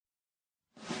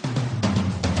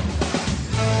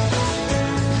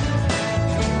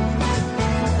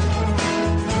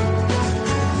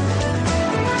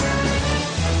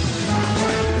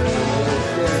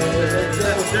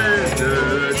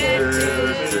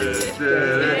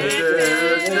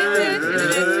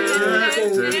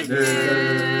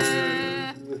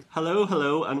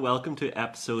everyone, welcome to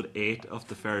episode 8 of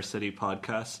the Fair City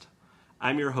podcast.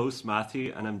 I'm your host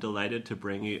Matthew, and I'm delighted to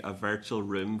bring you a virtual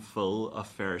room full of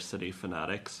Fair City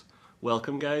fanatics.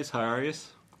 Welcome guys, how are you?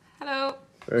 Hello.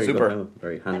 Very Super. Good.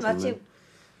 Very handsome man.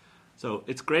 So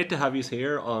it's great to have you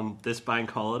here on this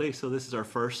bank holiday. So this is our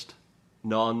first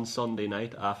non-Sunday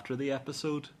night after the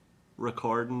episode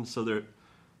recording. So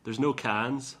there's no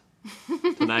cans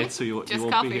tonight, so you won't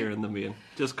coffee. be hearing the main.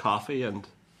 Just coffee and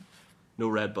no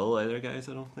Red Bull either, guys,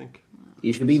 I don't think.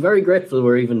 You should be very grateful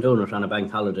we're even doing it on a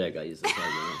bank holiday, guys. As well,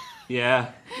 you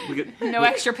know. Yeah. No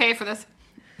extra pay for this.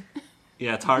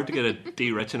 Yeah, it's hard to get a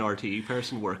D-Rich and RTE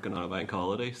person working on a bank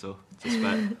holiday, so it's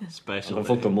a special On a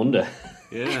day. fucking Monday.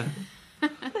 Yeah.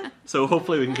 So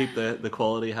hopefully we can keep the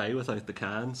quality high without the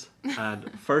cans. And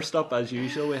first up, as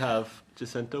usual, we have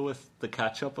Jacinta with the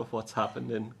catch-up of what's happened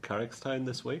in Carrickstown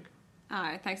this week. All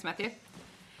right, thanks, Matthew.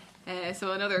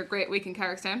 So another great week in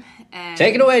Carrickstown.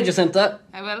 Take it away, Jacinta.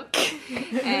 I will.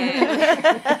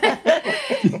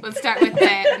 We'll start with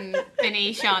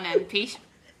Vinny, Sean and Pete.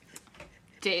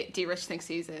 D-Rich thinks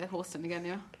he's hosting again,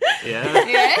 you know? Yeah.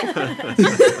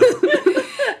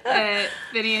 Yeah.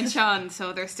 Vinny and Sean,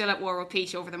 so they're still at war with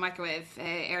Pete over the microwave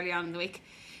early on in the week.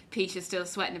 Pete is still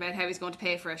sweating about how he's going to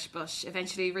pay for it, but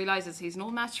eventually realises he's no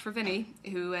match for Vinny,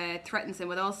 who threatens him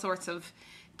with all sorts of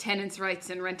tenants' rights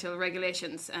and rental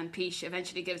regulations, and Pete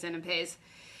eventually gives in and pays.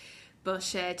 But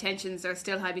tensions are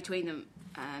still high between them,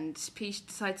 and Pete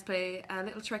decides to play a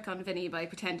little trick on Vinny by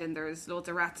pretending there's loads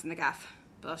of rats in the gaff.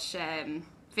 But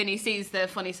Vinny sees the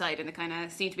funny side and they kind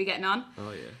of seem to be getting on.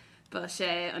 Oh, yeah. But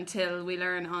until we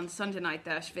learn on Sunday night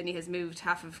that Vinny has moved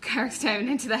half of Carrickstown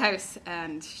into the house,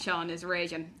 and Sean is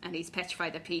raging and he's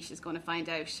petrified that Pete is going to find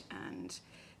out and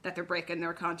that they're breaking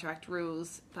their contract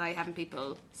rules by having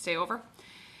people stay over.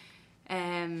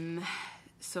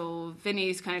 So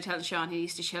Vinny's kind of telling Sean he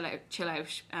needs to chill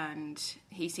out, and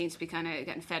he seems to be kind of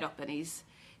getting fed up, and he's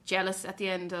jealous at the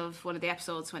end of one of the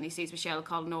episodes when he sees Michelle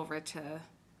calling over to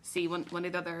see one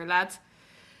of the other lads.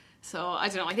 So I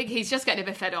don't know, I think he's just getting a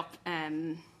bit fed up.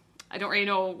 I don't really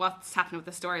know what's happening with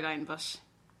the storyline, but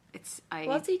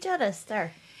Was he jealous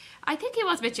there? I think he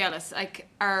was a bit jealous,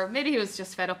 or maybe he was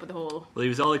just fed up with the whole... Well, he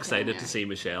was all excited to see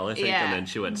Michelle, I think, Yeah. and then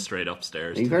she went straight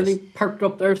upstairs. He fairly perked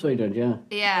up there, so he did, yeah.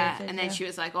 Yeah, Right, and then yeah. she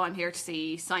was like, oh, I'm here to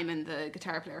see Simon, the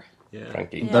guitar player. Yeah.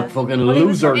 Yeah. That fucking Well, he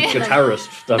was loser like-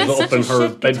 guitarist that was up in Such a her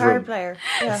shit guitar bedroom. player.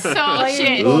 Yeah. So Why are you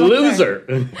shit. going up Loser!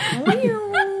 there?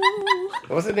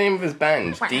 What's the name of his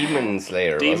band? Demon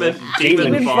Slayer, was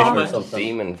Demon it? Vomit. Vomit. Something.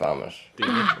 Demon Vomit.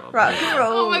 Demon Vomit. Rock and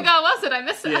roll. Oh my god, was it? I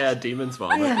missed it. Yeah, Demon's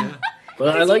Vomit, yeah.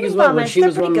 But I It's like even as well when vomit, she they're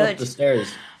was running pretty up good. the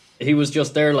stairs. He was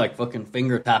just there, like fucking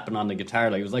finger tapping on the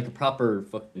guitar, like it was like a proper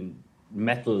fucking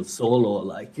metal solo,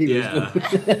 like. He was- Yeah.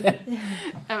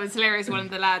 It was hilarious. One of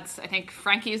the lads, I think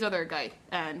Frankie's other guy,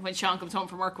 and when Sean comes home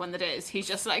from work one of the days, he's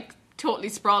just like totally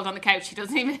sprawled on the couch. He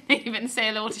doesn't even say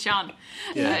hello to Sean,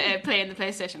 playing the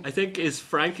PlayStation. I think, is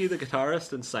Frankie the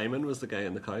guitarist and Simon was the guy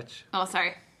on the couch? Oh,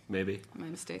 sorry, Maybe. my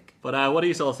mistake. But what do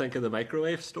you all think of the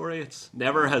microwave story? It's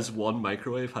never has one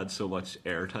microwave had so much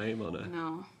airtime on it.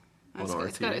 No. On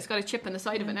It's got a chip in the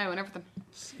side of it now and everything.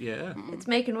 Yeah. It's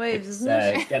making waves, isn't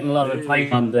it? getting a lot of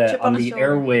time on the Chip on the shoulder.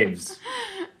 airwaves.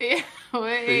 Yeah,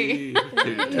 way.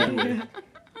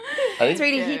 It's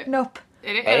really heating up.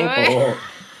 It, I think- way.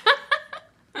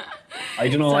 Oh. I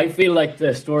don't know. I feel like the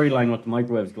storyline with the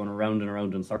microwave's going around and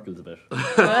around in circles a bit.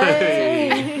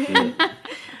 Hey.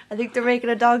 I think they're making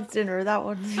a dog's dinner of that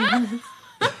one.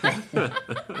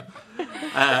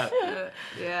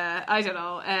 Yeah, I don't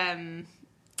know. I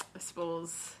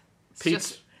suppose it's Pete's-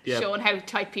 just yeah. showing how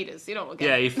tight Pete is. You know, again.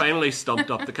 Yeah, he finally stumped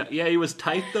up the... Yeah, he was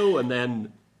tight, though, and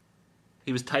then...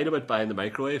 He was tight about buying the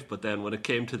microwave, but then when it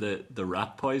came to the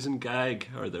rat poison gag,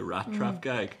 or the rat trap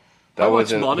gag, That how much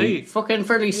wasn't- money... Fucking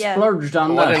fairly Yeah. splurged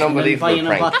on What that. an And then unbelievable buying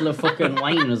prank. a bottle of fucking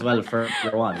wine as well for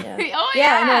one. Yeah. Oh,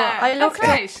 Yeah, I know. I that's looked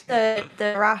right. at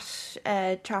the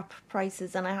rat trap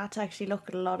prices, and I had to actually look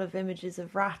at a lot of images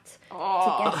of rats to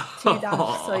get to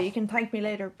that. So you can thank me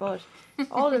later. But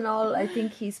all in all, I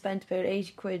think he spent about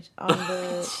 80 quid on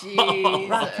the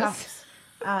rat Jesus. traps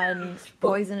and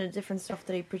poison and different stuff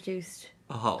that he produced.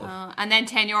 Oh, And then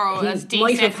 €10 as He Dean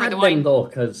might said have for had the them wine. though,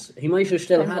 because he might have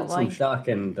still Depends had what some wine. stock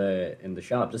in the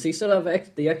shop. Does he still have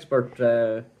the expert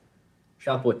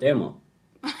shop with demo?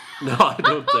 no, I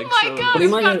don't think my so. God. But he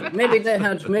might have, maybe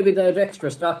they had extra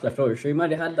stock left over. So he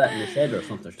might have had that in the shed or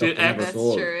something. Stuff Dude, they never That's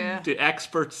sold. true, yeah. Do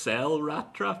experts sell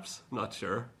rat traps? Not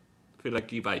sure. I feel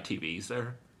like you buy TVs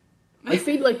there. I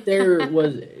feel like there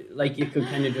was like you could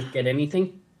kind of just get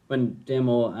anything when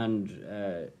Demo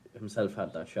and himself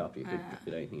had that shop. You could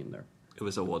get anything in there. It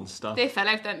was a one-stop. They fell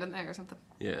out then, didn't they, or something?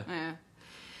 Yeah. Yeah.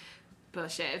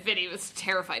 But Vinny was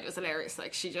terrified. It was hilarious.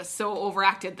 Like, she just so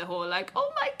overacted the whole, like, oh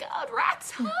my god,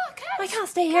 rats! Oh, I can't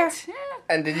stay here. Yeah.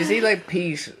 And did you see, like,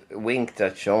 Pete winked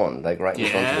at Sean, like, right in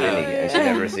front of Yeah. Vinny, and she'd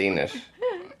never seen it?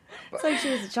 It's like she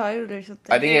was a child or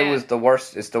something. I think Yeah. it was the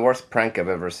worst. It's the worst prank I've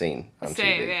ever seen on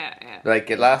Same, TV. yeah. Like,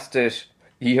 it lasted,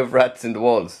 you have rats in the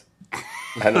walls.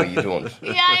 I know you don't.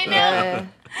 Yeah, I know.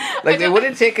 Like, it would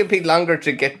have taken Pete longer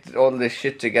to get all this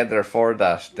shit together for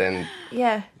that than...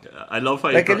 Yeah. I love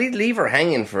how Like, you at least leave her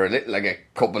hanging for like a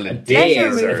couple of Day, days.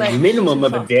 Pleasure Or, moves, like- minimum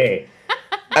of a day.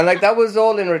 and, like, that was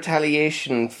all in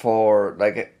retaliation for,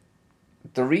 like...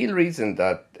 The real reason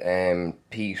that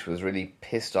Pete was really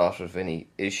pissed off with Vinny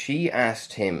is she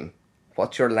asked him,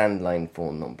 what's your landline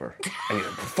phone number? And he's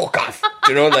like, fuck off.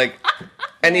 You know, like...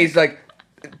 And he's like...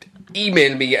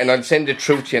 Email me and I'll send it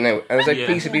through to you now. And I was like, Yeah.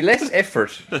 please, it'd be less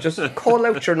effort. Just call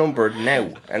out your number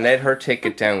now and let her take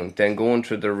it down than going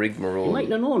through the You rigmarole might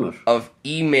not know it. of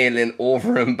emailing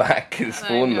over and back his I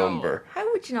phone know. number.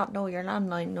 How would you not know your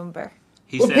landline number?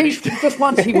 he Well, said Pete just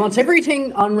wants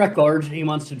everything on record. He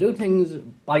wants to do things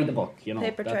by the book, you know.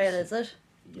 Paper That's- trail, is it?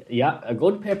 Yeah, a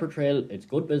good paper trail. It's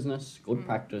good business, good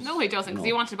practice. No, he doesn't, because you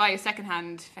he know. wanted to buy a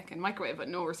second-hand fucking microwave, but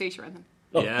no receipt or anything.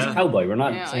 Look, Yeah. he's a cowboy. We're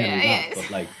not Yeah, saying yeah, he's not, he is.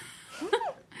 but like,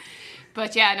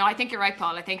 But yeah, no, I think you're right,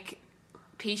 Paul. I think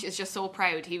Pete is just so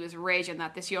proud. He was raging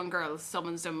that this young girl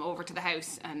summons him over to the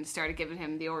house and started giving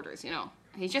him the orders, you know.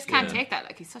 He just can't Yeah. take that.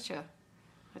 Like, he's such a...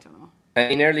 I don't know. And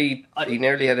he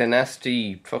nearly had a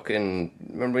nasty fucking...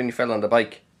 Remember when he fell on the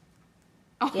bike?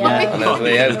 Yeah. On his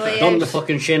way out. On the way done out. the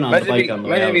fucking shin on the bike on the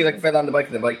way Imagine if he out. like fell on the bike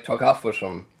and the bike took off with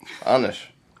him on it.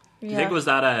 Do you think Yeah. was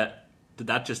that a... Did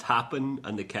that just happen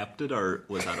and they kept it, or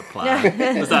was that a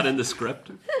plan? Was that in the script?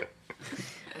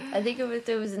 I think it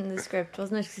was in the script,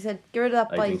 wasn't it? 'Cause he said, get rid of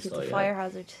that I bike, think it's so, a yeah. fire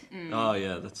hazard. Oh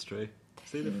yeah, that's true.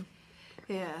 See the...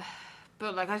 Yeah.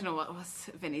 But, like, I don't know what's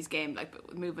Vinny's game, like,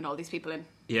 but moving all these people in.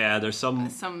 Yeah, there's some...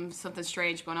 Something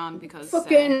strange going on, because...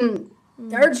 Fucking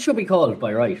guards should be called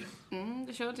by right.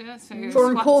 They should, yeah. So you're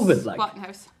During COVID, like. squatting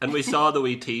house. And we saw the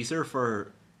wee teaser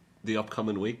for the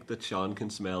upcoming week that Sean can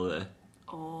smell the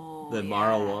Yeah.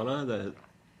 marijuana. The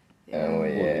Oh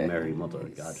Holy yeah. Mary, mother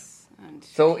of God. And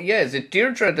So yeah, is it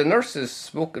Deirdre the nurse is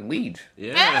smoking weed?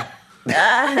 yeah,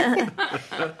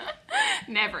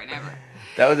 never.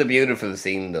 That was a beautiful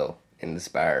scene though in the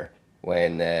spar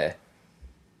when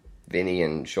Vinny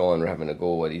and Sean were having a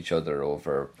go at each other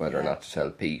over whether or not to tell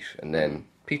Pete, and then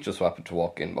Pete just happened to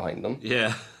walk in behind them,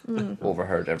 yeah.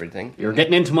 overheard everything. You're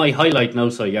getting into my highlight now,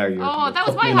 so yeah. You're Oh, that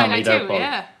was my cutting in on me highlight there, too, Paul.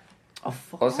 yeah. Oh,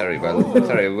 fuck. Oh, sorry, I'll move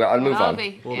Well, on. I'll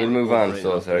be- We'll move on.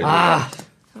 So sorry. Ah,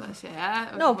 But, yeah.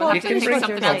 No, Paul, we'll have to finish think what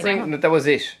something you're else saying. now. That was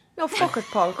it. No, fuck it,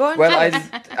 Paul. Go on. Well, I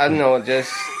don't know.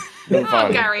 Just move Come on,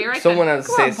 on. Gary, right Someone then. else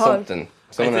Go say on, Paul. something.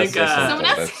 Someone else think, say something Someone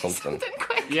about else say something. something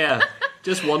quick. Yeah,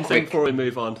 just one thing before we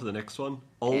move on to the next one.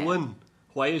 Olwen,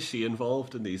 why is she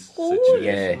involved in these situations?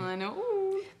 Yeah. I know.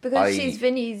 Because I- she's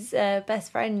Vinny's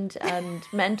best friend and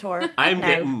mentor. I'm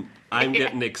now.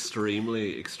 getting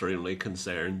extremely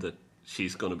concerned that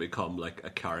she's going to become like a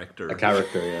character. a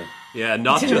character, yeah. Yeah,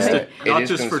 not just It not is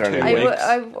just for 2 concerning. weeks.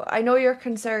 I know you're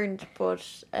concerned, but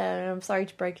I'm sorry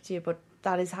to break it to you, but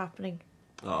that is happening.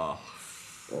 Oh,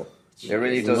 It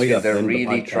really We does. got They're them, the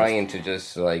really podcast. trying to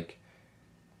just like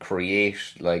create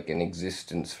like an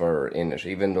existence for her in it,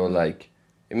 even though like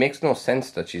it makes no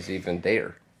sense that she's even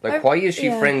there. Like, why is she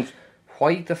yeah. friends?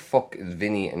 Why the fuck is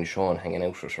Vinny and Sean hanging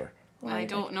out with her? I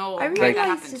don't know. I how that realised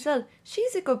happened. as well,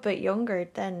 she's a good bit younger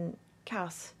than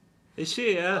Cass. is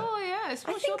she? Yeah. Oh, yeah. I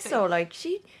suppose I think she'll so. be. Like,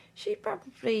 she'd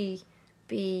probably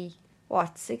be,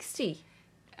 what, 60?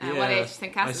 What Yeah, age do you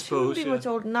think I Cass is? suppose. Be yeah. much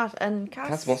older than that. And Cass,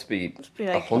 Cass must be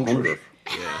like 100.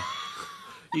 Yeah.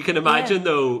 You can imagine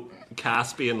though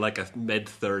Cass being like a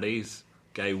mid-30s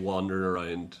guy wandering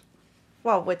around.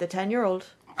 well, with a 10-year-old.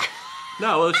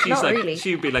 No, well, she's Not like really.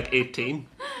 she'd be like 18,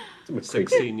 It's a bit creepy.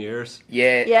 16 years.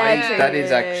 Yeah, Yeah, true, that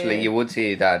is yeah, actually yeah. you would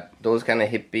say that those kind of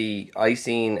hippie. I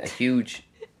seen a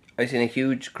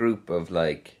huge group of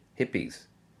like hippies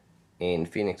in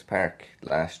Phoenix Park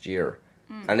last year,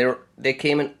 and they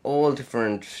came in all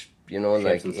different,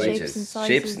 like and sizes. ages, Shapes and sizes.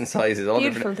 shapes and sizes, all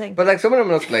Beautiful different. thing. But like some of them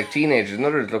looked like teenagers, and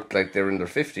others looked like they were in their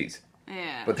 50s.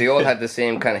 Yeah. But they all had the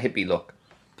same kind of hippie look.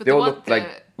 But They the all one- looked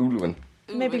like Ulwin.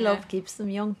 Maybe yeah. love keeps them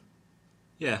young.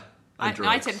 Yeah. I'd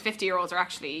drugs. say the 50-year-olds are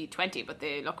actually 20, but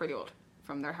they look really old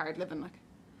from their hard living. Like,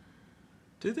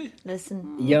 Do they?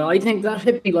 Listen. Yeah, I think that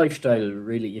hippie lifestyle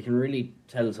really, you can really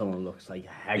tell someone looks like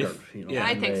haggard. yeah.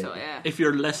 I and think they- so. Yeah. If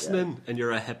you're listening and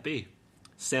you're a hippie,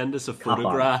 send us a on.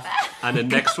 photograph, and in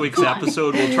next week's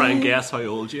episode we'll try and guess how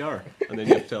old you are, and then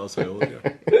you have to tell us how old you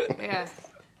are. Yeah.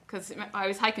 because I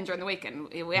was hiking during the week and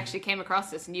we actually came across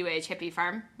this new age hippie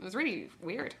farm. It was really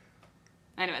weird.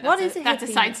 Anyway, that's a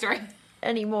side story.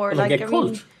 Anymore? Like a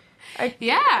cult.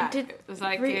 It was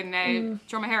like in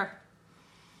Dromahare.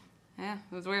 Yeah,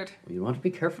 it was weird. You want to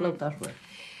be careful out that way.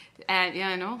 Yeah,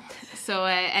 I know. So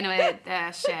anyway,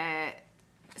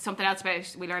 something else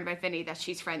we learned about Vinny, that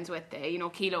she's friends with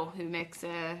Kilo, who makes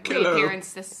a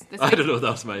reappearance this week. I don't know.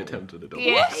 That's my attempt at it.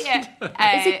 Yeah.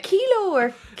 Is it Kilo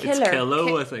or Killer? It's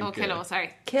Kilo, I think. Oh, Kilo.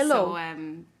 Sorry, Kilo. So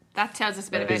that tells us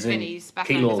a bit about Vinny's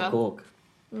background Kilo as well. Coke.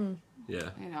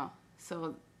 Yeah.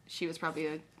 So she was probably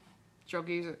a drug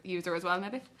user as well,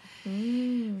 maybe.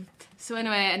 So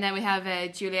anyway, and then we have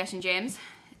Juliet and James.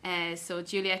 So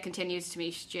Juliet continues to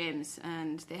meet James,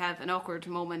 and they have an awkward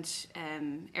moment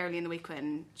early in the week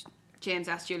when James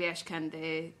asks Juliet, can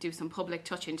they do some public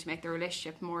touching to make their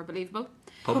relationship more believable?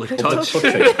 Public touch.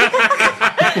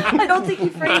 I don't think he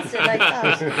phrased it like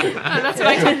that. That's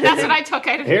what I took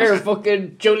out of it. Here,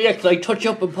 fucking Juliet, like touch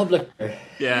up in public.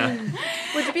 Yeah.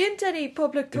 Would you be into any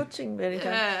public touching, Billy?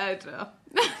 I don't know.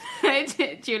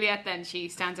 Juliet then, she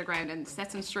stands her ground and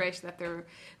sets him straight that there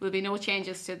will be no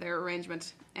changes to their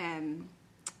arrangement,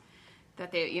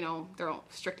 that they're all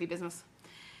strictly business.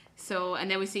 So, and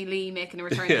then we see Lee making a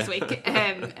return this week,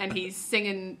 and he's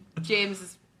singing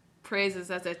James's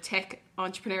praises as a tech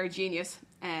entrepreneur genius.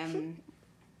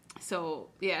 So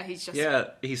yeah, he's just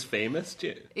he's famous.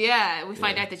 Yeah, we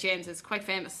find out that James is quite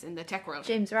famous in the tech world.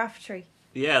 James Rafferty.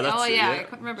 Yeah, that's I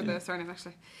couldn't remember the surname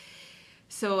actually.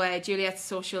 So Juliet's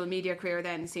social media career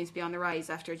then seems to be on the rise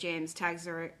after James tags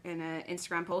her in an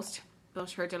Instagram post.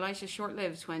 But her delight is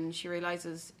short-lived when she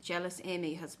realises jealous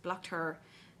Amy has blocked her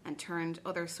and turned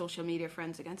other social media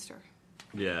friends against her.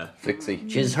 Yeah. Fixie.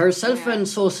 She's herself and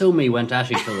Sosumi went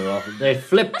at each other. They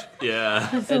flipped. Yeah.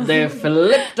 They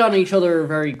flipped on each other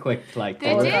very quick. Like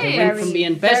They did. They went from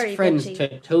being best Very friends bitchy.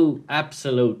 to two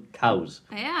absolute cows.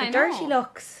 Yeah, I The know. dirty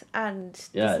looks and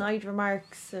the snide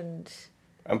remarks and...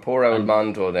 And poor old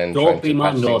Mondo then Don't trying be to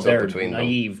patch Mondo, things up they're between them.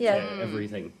 naive Yeah. to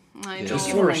everything. I know. Just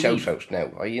give her a shout out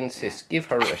now. I insist. Give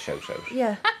her a shout out.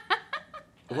 Yeah.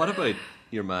 What about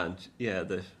your man? Yeah,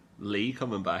 the Lee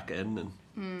coming back in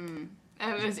and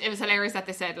It was hilarious that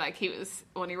they said like he was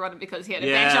only running because he had a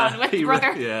bench on with his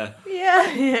brother. Yeah. Yeah.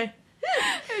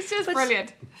 It was just But-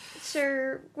 brilliant.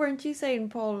 Sure, weren't you saying,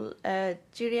 Paul,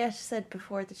 Juliet said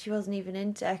before that she wasn't even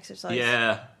into exercise?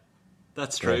 Yeah.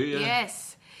 That's true. Yeah.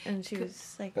 Yes. And she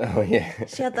was like, Oh yeah.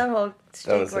 she had that whole That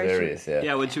stick was where hilarious, yeah.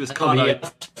 Yeah, when she was caught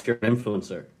out. If you're an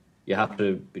influencer, you have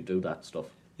to do that stuff.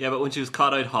 Yeah, but when she was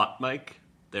caught out hot mic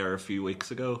there a few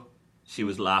weeks ago, she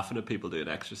was laughing at people doing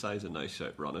exercise and now she's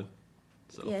out running.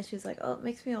 So yeah, she was like, oh, it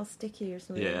makes me all sticky or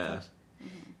something Yeah. like that.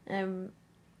 And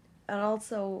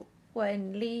also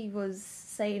when Lee was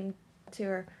saying to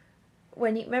her,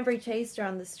 remember he chased her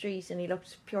on the street and he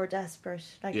looked pure desperate,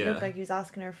 like he Yeah. looked like he was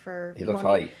asking her for He looked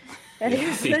money. high. And he Yeah,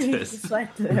 was he like, did.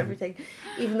 sweating and everything.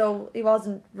 Even though he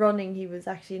wasn't running, he was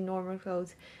actually in normal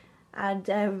clothes. And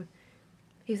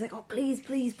he was like, oh, please,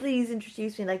 please, please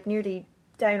introduce me, like nearly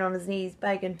down on his knees,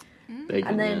 begging.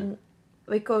 And then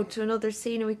we go to another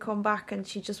scene and we come back and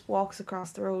she just walks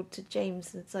across the road to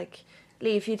James. And it's like,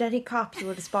 Lee, if you'd any cops, you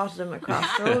would have spotted him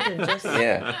across the road and just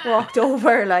Yeah. walked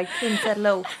over, like, and said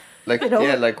hello. Like, You know,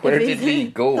 yeah, like where if did he's he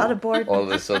go not aboard. all of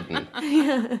a sudden?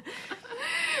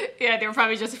 Yeah, they were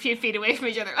probably just a few feet away from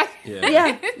each other. Like, yeah.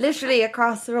 Yeah, literally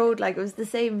across the road, like it was the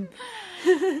same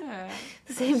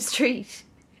street.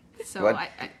 so What?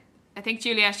 I think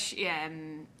Juliet,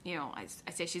 I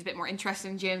say she's a bit more interested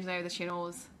in James now that she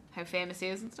knows how famous he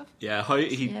is and stuff. Yeah, how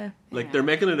he Yeah. they're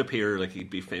making it appear like he'd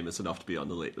be famous enough to be on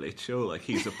the Late Late Show. Like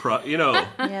he's a pro, you know.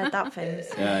 Yeah, that famous.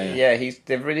 Yeah,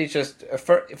 they've really just...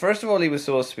 First of all, he was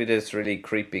supposed to be this really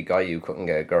creepy guy who couldn't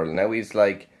get a girl. Now he's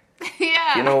like...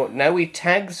 Yeah. You know, now he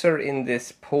tags her in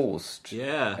this post.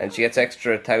 Yeah. And she gets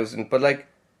extra 1,000. But like,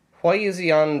 why does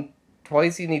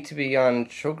he need to be on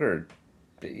sugar?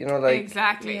 You know, like...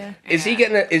 Exactly. Yeah. Is he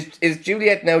getting is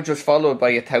Juliet now just followed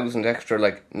by 1,000 extra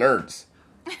like nerds?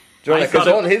 Do you know, I because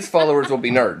thought all his followers will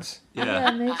be nerds. Yeah.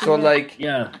 maybe, So yeah. like,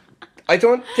 Yeah. I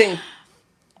don't think.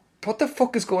 What the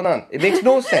fuck is going on? It makes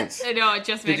no sense. No, it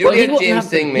just Did makes you sense. get James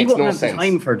thing he makes wouldn't no have sense. the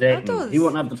time for dating. does. He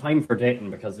wouldn't have the time for dating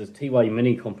because his TY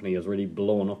Mini company is really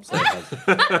blown up. So it has.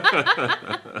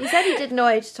 He said he didn't know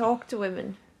how to talk to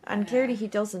women, and clearly he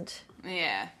doesn't.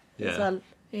 Yeah. Yeah. As well,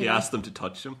 He know. asked them to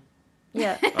touch him.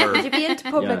 Yeah. Or- Would you be into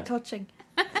public Yeah. touching?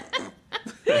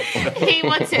 He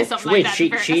would say something Wait, like that.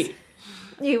 in fairness.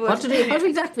 You would. what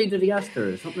exactly did he ask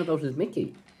her? Something about his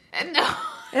Mickey. No.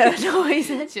 No, he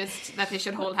said. Just that they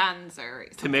should hold hands or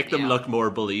To make them something, look more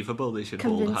believable, they should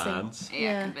hold Convincing. hands. Yeah,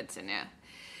 Yeah. convincing, yeah.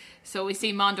 So we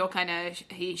see Mondo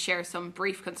he shares some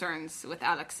brief concerns with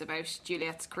Alex about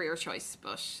Juliet's career choice,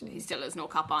 but he still has no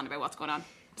cop on about what's going on.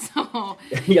 So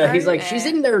yeah, he's like, she's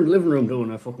in there in the living room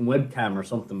doing a fucking webcam or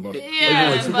something, but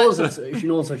I suppose she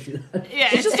knows what she... Yeah,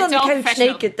 She's just on the all couch professional.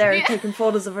 naked there, taking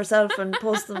photos of herself and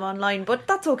posting them online. But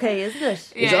that's okay, isn't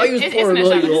it? Yeah, I was isn't pouring it,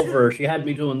 oil Alex? over her. She had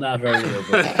me doing that earlier.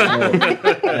 But,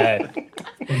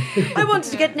 I wanted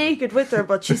to get naked with her,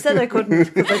 but she said I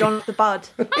couldn't because I don't have the bod.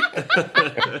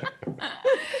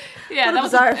 Yeah, What a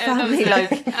bizarre family,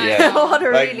 like. Yeah. What a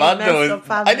Like really Mondo messed is, up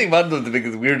family. I think Mondo's the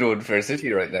biggest weirdo in Fair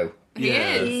City right now. He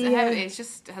is. Yeah. He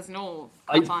just has no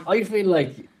cop on. I feel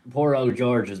like poor old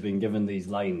George has been given these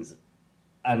lines,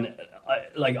 and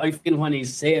I feel when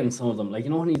he's saying some of them, like, you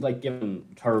know, when he's like giving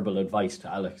terrible advice to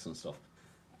Alex and stuff,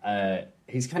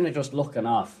 he's kind of just looking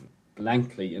off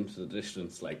blankly into the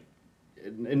distance, like,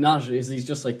 he's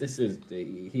just like,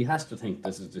 he has to think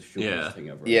this is the stupidest thing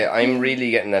ever. Yeah, I'm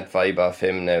really getting that vibe off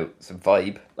him now. It's a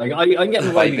vibe. Like, I'm getting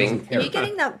the vibe he Vibing. doesn't care. Are you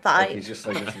getting that Like, vibe? he's just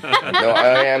like, No,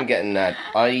 I am getting that.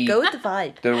 Go with the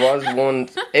vibe. There was one,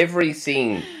 every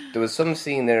scene, there was some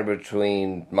scene there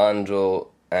between Mondo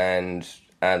and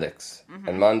Alex.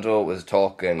 And Mondo was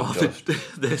talking just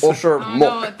this. utter Oh, muck.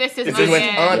 no, this is It my just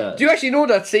went on. Yeah. Do you actually know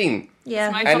that scene? Yeah.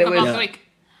 my And it fuck was- off the week.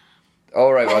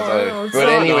 All right, Oh, but so-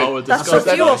 anyway, No, we'll That's discuss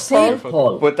what you that. were saying.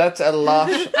 Paul. but that's a lot.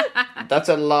 That's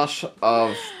a lot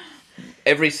of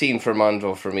every scene for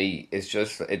Mondo for me is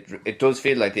just it does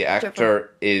feel like the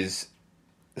actor is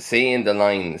saying the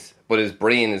lines, but his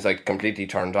brain is like completely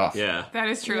turned off. Yeah. That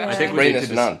is true. Yeah. I actually. think we brain need to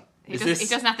isn't just- on. He, Is does, this- he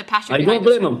doesn't have the passion. I don't behind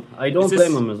blame it. him. I don't Is this-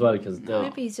 blame him as well, because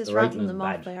Maybe he's just the writing rattling is them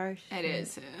bad. off by heart. It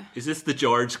is. Is this the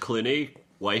George Clooney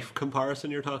wife comparison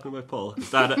you're talking about, Paul?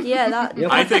 Is that Yeah, that. Yeah,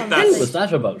 I think what that's- was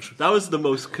that about? that was the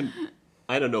most?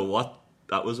 I don't know what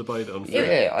that was about. Unfair.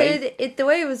 Yeah, The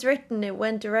way it was written, it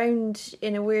went around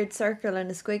in a weird circle and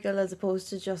a squiggle, as opposed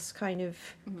to just kind of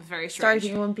It was very strange.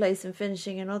 starting one place and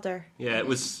finishing another. Yeah, it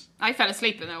was. I fell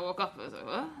asleep and I woke up. I was like,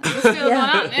 what? Is this still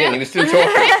Yeah. going on? Yeah, he was still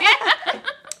talking.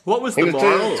 What was He the was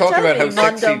still moral? talking about how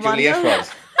Tell me, sexy Mondo, Juliet Mondo.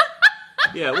 was.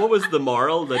 Yeah, what was the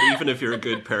moral that even if you're a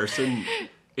good person,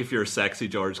 if you're sexy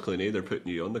George Clooney, they're putting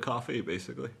you on the coffee,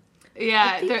 basically.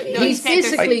 Yeah. think they're- he- they're He's saying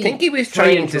there's- basically I think he was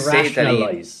trying to say that he,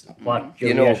 rationalise what you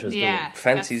Juliet know, is doing. Yeah.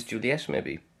 fancies Juliet,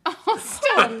 maybe.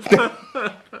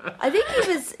 I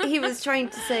think he was trying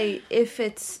to say, if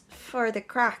it's for the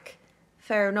crack,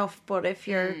 fair enough, but if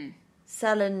you're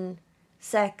selling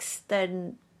sex,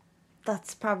 then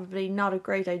that's probably not a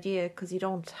great idea because you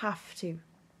don't have to.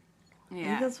 I think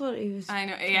Yeah. that's what he was. I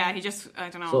know. Yeah, he just, I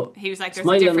don't know. So, He was like, there's a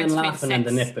smiling difference and between laughing in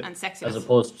the sex nip and sexiness. as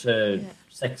opposed to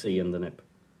sexy in the nip.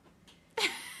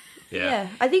 Yeah,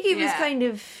 I think he was Yeah. kind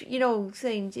of,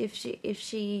 saying if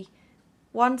she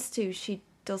wants to, she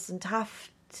doesn't have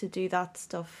to do that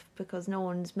stuff because no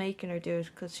one's making her do it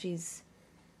because she's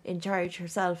in charge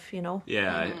herself. Yeah.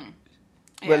 Yeah,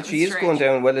 Well, it she was is strange. going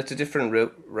down. Well, it's a different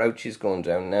route she's going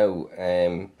down now.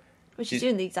 But she's She's-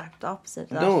 doing the exact opposite of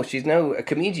that. No, she's now a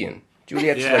comedian.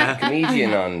 Juliet's Yeah. like a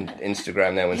comedian on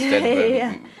Instagram now instead of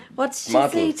yeah. What did she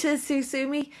model. say to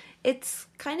Susumi? It's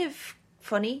kind of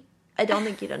funny. I don't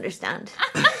think you'd understand.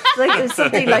 It's like it was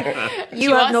something like, you She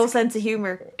have was- no sense of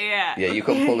humour. Yeah. Yeah, you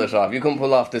can pull it off. You can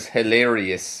pull off this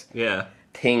hilarious Yeah.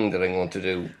 thing that I'm going to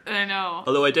do. I know.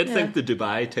 Although I did think the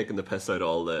Dubai taking the piss out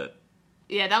all the.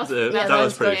 Yeah, that was that that was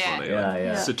was pretty good. funny. Yeah, like,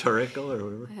 yeah. Satirical or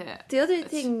whatever. Yeah. The other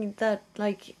thing that,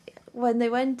 like, when they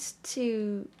went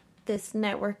to this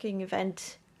networking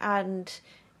event and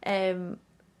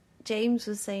James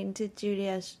was saying to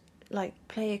Juliet, like,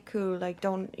 play it cool, like,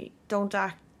 don't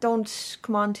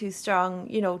come on too strong,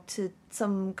 to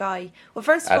some guy. Well,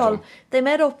 first of all, Adam. they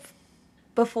met up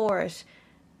before it,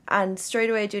 and straight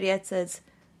away Juliet says,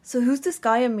 so who's this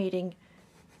guy I'm meeting?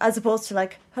 As opposed to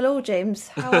like, hello James,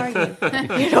 how are you?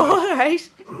 Right?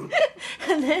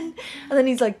 and then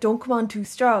he's like, don't come on too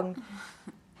strong.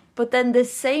 But then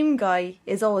this same guy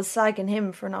is always slagging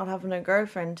him for not having a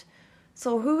girlfriend.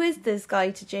 So who is this guy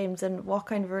to James, and what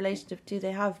kind of relationship do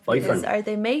they have? Because Boyfriend. are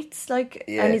they mates? Like,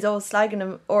 Yeah. and he's always slagging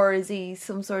him, or is he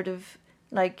some sort of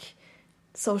like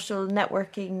social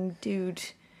networking dude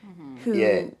who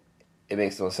Yeah, it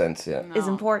makes no sense. Yeah. is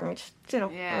No. important?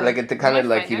 Yeah. Like the kind Might of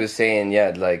like find he out. was saying,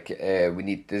 we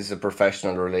need this is a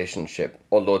professional relationship.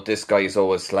 Although this guy is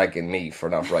always slagging me for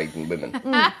not writing women.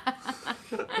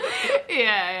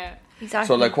 Yeah. exactly.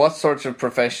 So like, what sorts of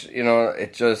profession?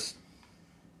 It just.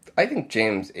 I think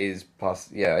James is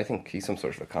I think he's some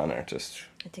sort of a con artist.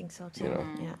 I think so too. You know.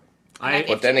 Yeah.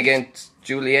 But then again,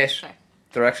 Juliet, Sorry.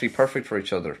 they're actually perfect for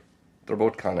each other. They're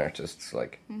both con artists,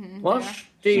 like What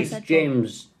does said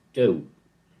James do?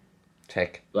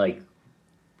 tech. Like,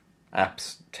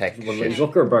 apps, tech Well, like shit.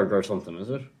 Zuckerberg or something, is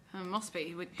it? It must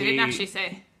be. They didn't actually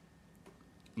say.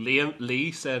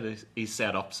 Lee said he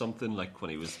set up something like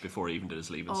when he was before he even did his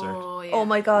leaving cert. Oh, yeah. Oh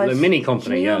my god. The mini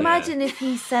company, Can you yeah. imagine if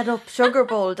he set up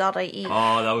sugarbowl.ie?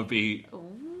 Oh,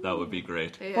 that would be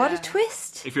great. Yeah. What a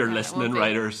twist. If you're Yeah, it listening, would be.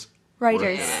 Writers. work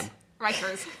it in.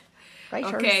 Writers.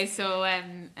 Writers. Okay, so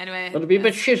anyway. But it'd be a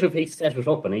bit shit if he set it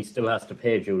up and he still has to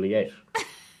pay Juliet.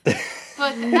 But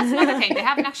that's another thing. They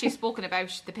haven't actually spoken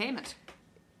about the payment.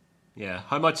 Yeah.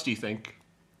 How much do you think?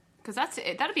 Because that'd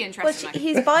be But interesting. like.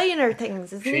 he's buying her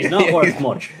things, isn't he? She's not worth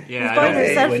much. Yeah, He's buying her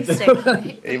I know. selfie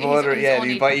stick. He bought her, He's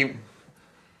only- he buy you.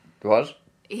 What?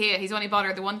 He's only bought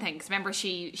her the one thing. Because remember,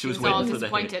 she was was all waiting for the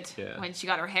disappointed hit, yeah. when she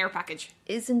got her hair package.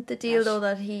 Isn't the deal though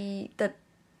that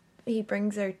he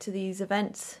brings her to these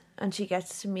events and she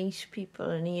gets to meet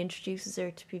people and he introduces her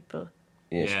to people?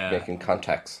 Yeah, Yeah. she's making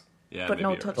contacts. Yeah, But maybe no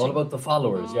you're It's touch. all about the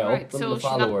followers, yeah. Right, Up them so the she's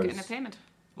not followers. getting a payment.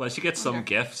 Well, she gets some Okay.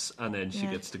 gifts, and then she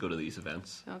Yeah. gets to go to these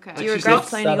events. Okay. Do you she's regret not-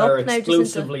 signing that are up now, Jacinta?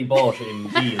 exclusively bought in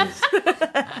deals.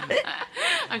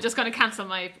 I'm just going to cancel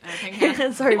my thing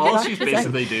here. Sorry, All back she's to that.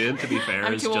 basically doing, to be fair,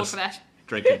 I'm is too old just for that.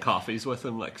 drinking coffees with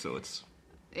him. Like, so it's.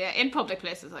 Yeah, in public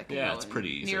places, like, you Yeah, know, it's pretty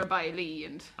easy. nearby Lee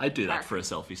and I'd do that Park. for a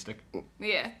selfie stick.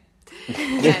 Yeah.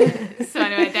 So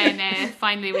anyway, then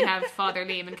finally we have Father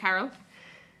Liam and Carol.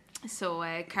 So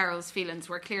Carol's feelings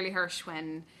were clearly hurt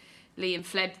when Liam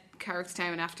fled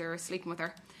Carrickstown after sleeping with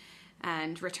her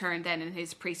and returned then in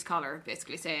his priest collar,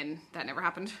 basically saying that never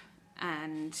happened.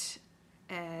 And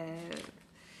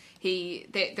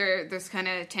there's kind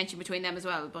of tension between them as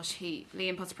well, but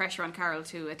Liam puts pressure on Carol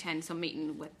to attend some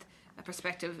meeting with a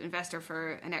prospective investor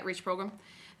for an outreach program,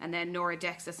 and then Nora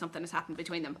decks that something has happened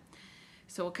between them.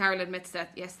 So Carol admits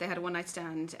that yes, they had a one night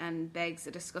stand and begs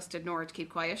a disgusted Nora to keep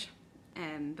quiet.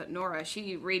 But Nora,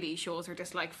 she really shows her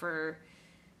dislike for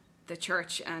the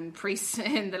church and priests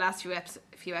in the last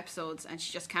few episodes, and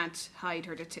she just can't hide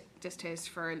her distaste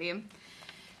for Liam.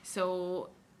 So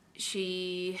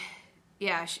Liam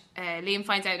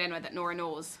finds out anyway that Nora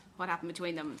knows what happened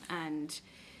between them, and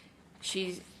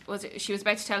she was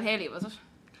about to tell Hayley, was it?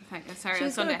 I think, sorry, She on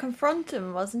was going Sunday. to confront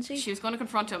him, wasn't she? She was going to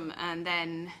confront him, and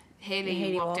then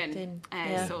Hayley walked in.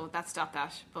 Yeah. So that stopped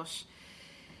that. But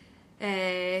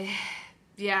I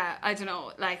don't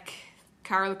know. Like,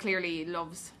 Carol clearly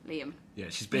loves Liam. Yeah,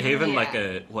 she's behaving Yeah.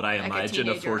 like what I Like a imagine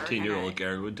a teenager, 14-year-old kinda.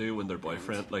 girl would do when their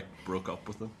boyfriend like broke up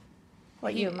with them.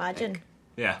 What you imagine.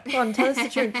 Yeah, Go on, tell us the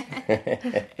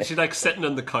truth. she's like sitting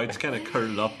on the couch, kind of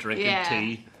curled up, drinking Yeah.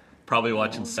 tea, probably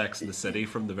watching Sex in the City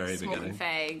from the very Smoking beginning.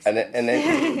 fags. And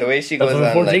then the way she That's goes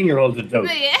what a on, like, 14-year-old would do.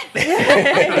 Yeah.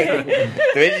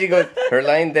 the way she goes, her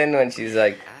line then when she's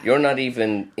like, "You're not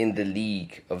even in the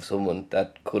league of someone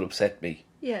that could upset me."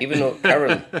 Yeah. Even though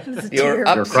Carol, a you're tear.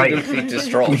 absolutely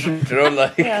distraught. You know,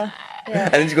 like, Yeah.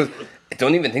 and then she goes, "I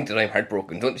don't even think that I'm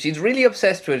heartbroken." She's really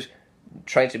obsessed with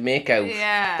trying to make out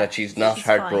Yeah. that she's not She's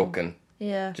heartbroken.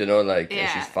 Yeah. Do you know, like, Yeah.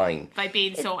 she's fine. By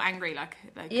being so angry, like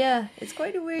Yeah, it's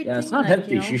quite a weird Yeah, thing. it's not like,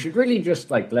 healthy. you know. She should really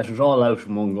just like let it all out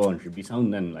in one go, and she'd be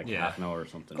sound in like Yeah. half an hour or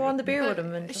something. Go on the beer with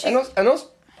him and She- And us,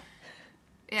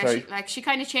 Yeah, Sorry. she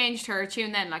kind of changed her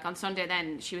tune then. Like on Sunday,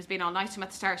 then she was being all nice to him at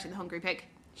the start in the Hungry Pig.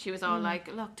 She was all like,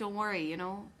 "Look, don't worry, you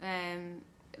know,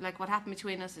 like what happened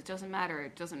between us, it doesn't matter.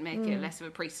 It doesn't make you less of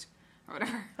a priest or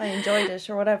whatever." I enjoyed it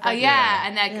or whatever. Yeah,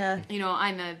 and like Yeah. you know,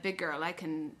 I'm a big girl. I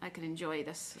can enjoy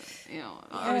this. You know,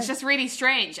 it was just really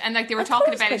strange. And like they were I thought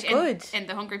talking it was about it quite good. in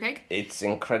the Hungry Pig. it's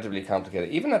incredibly complicated.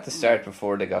 Even at the start,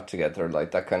 before they got together,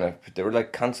 like that kind of, they were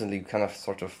like constantly kind of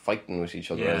sort of fighting with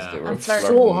each other Yeah. as they were And flirting.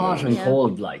 flirting So hot and Yeah.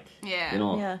 cold, like Yeah. you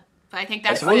know. Yeah. But I think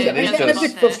that's suppose the, it is I'm getting a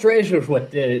just- bit frustrated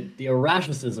with the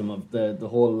erraticism of the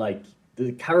whole like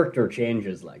the character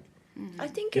changes. Like I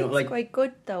think You know, it's like- quite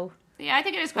good though. Yeah, I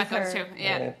think it is quite good With her. too.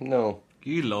 Yeah. No.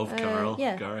 You love Carol,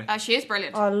 yeah. Gary. She is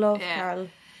brilliant. Oh, I love Yeah. Carol.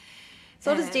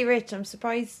 So does Uh, D. Rich. I'm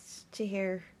surprised to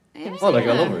hear him Oh, like,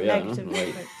 I say love her, yeah, negative.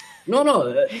 no, like-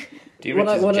 no. Do you Rich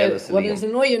is jealous of what Liam? is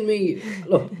annoying me?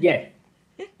 Look, yeah,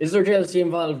 is there jealousy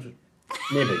involved?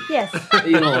 Maybe. Yes,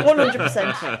 You know,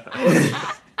 100%.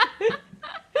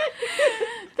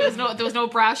 There was no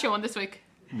bra showing this week.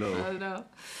 No. I don't know.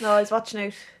 No, I was watching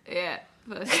out. Yeah,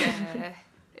 but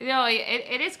you know,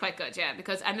 it is quite good. Yeah,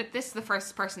 because this is the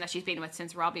first person that she's been with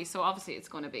since Robbie, so obviously it's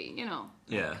going to be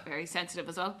Yeah. very sensitive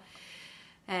as well.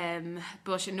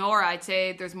 But Nora, I'd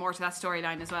say there's more to that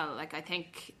storyline as well. Like I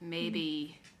think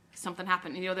maybe something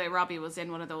happened. You know that Robbie was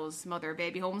in one of those mother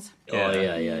baby homes, Oh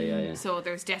yeah. so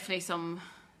there's definitely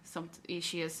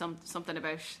she has something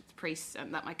about priests,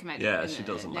 and that might come out. Yeah, in she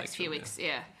the doesn't next like few them, weeks.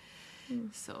 Yeah.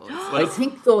 So I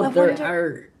think though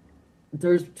I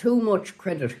there's too much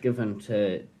credit given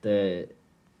to the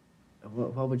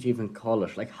what would you even call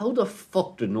it? Like, how the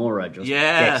fuck did Nora just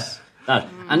Yeah. guess that?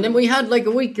 And then we had like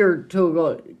a week or two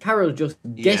ago, Carol just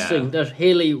guessing that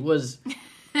Haley was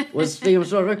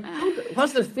Liam's daughter. Like,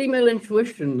 what's the female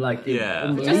intuition like? Yeah.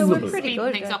 Unbelievable. we're pretty Speeding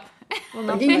good. things up. Well,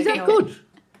 not He's like that no. good.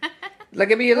 Like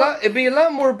it'd be a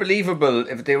lot more believable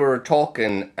if they were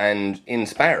talking and in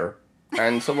spar,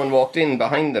 and someone walked in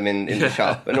behind them in the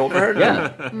shop and overheard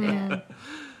them.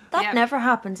 That Yeah. never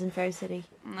happens in Fair City.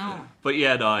 No. But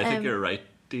yeah, no, I think you're right,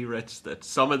 D. Rich, that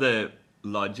some of the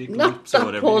logic Not loops or that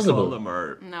whatever you plausible. call them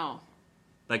are No.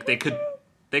 like they could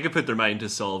put their mind to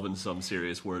solving some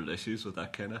serious world issues with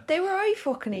that kind of. They were eye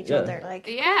fucking each Yeah. other. Like,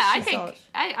 Yeah, she I saw think it.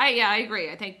 I agree.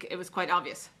 I think it was quite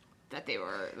obvious that they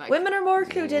were like Women are more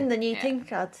clued in than you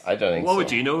think, lads. I don't think What so.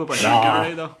 would you know about that,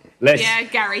 Gary, though? Let's Yeah,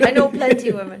 Gary. I know plenty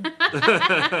of women.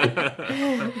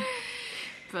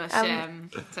 But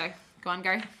sorry, go on,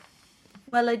 Gary.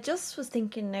 Well, I just was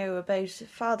thinking now about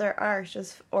Father Art,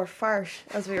 or Fart,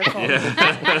 as we were calling him.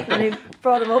 When I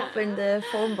brought him up in the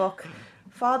phone book.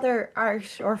 Father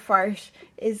Art, or Fart,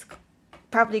 is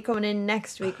probably coming in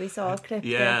next week. We saw a clip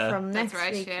Yeah. there from That's next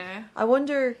right. week. Yeah. I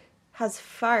wonder, has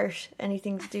Fart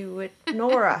anything to do with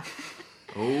Nora?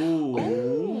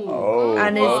 Oh, Oh,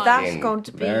 And is that fucking going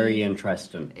to be... very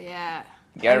interesting. Yeah.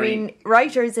 Gary? I mean,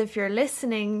 writers, if you're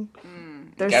listening,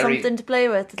 there's Gary- something to play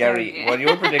with. Gary, what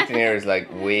you're predicting here is like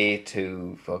way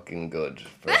too fucking good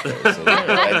for Fair City.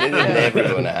 Like, this is never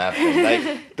going to happen.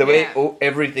 Like the way Yeah.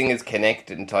 everything is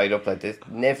connected and tied up like this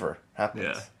never happens.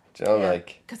 Yeah. Do you know, Yeah.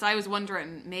 like Because I was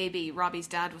wondering, maybe Robbie's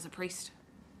dad was a priest.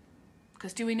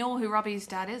 Because do we know who Robbie's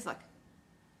dad is? Like,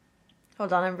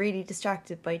 Hold on, I'm really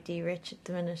distracted by D. Rich at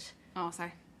the minute. oh,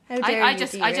 sorry. How dare I you,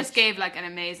 just D. I just Rich? gave like an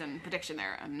amazing prediction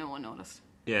there, and no one noticed.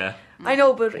 yeah, I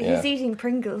know, but Yeah. he's eating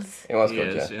Pringles. it was he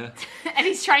good, is. yeah. Yeah, And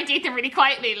he's trying to eat them really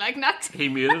quietly, like not. he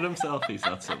muted himself. He's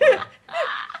not so bad.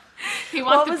 He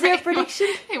wants What the was your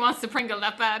prediction? He wants the Pringle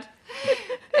that bad.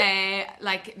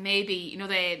 Like maybe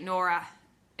the Nora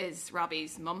is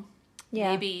Robbie's mum. Yeah.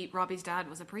 Maybe Robbie's dad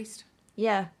was a priest.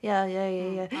 Yeah. All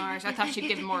right, I thought you'd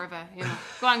give him more of a,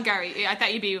 Go on, Gary. I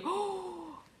thought you'd be.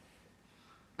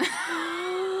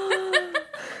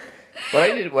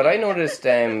 What I noticed,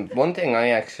 one thing I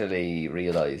actually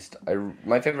realised,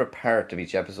 my favourite part of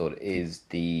each episode is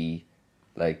the,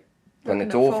 like, when Looking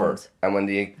it's at over phones. and when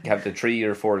they have the 3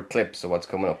 or 4 clips of what's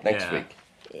coming up next Yeah. week.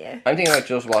 Yeah. I'm thinking about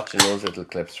just watching those little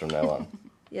clips from now on.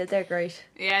 Yeah, they're great.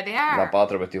 Yeah, they Not are.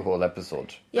 bother with the whole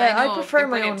episode. Yeah, I I, know, prefer they're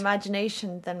my own brilliant.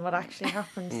 imagination than what actually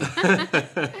happens.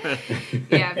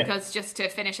 Yeah, because just to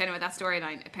finish anyway that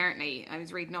storyline, apparently I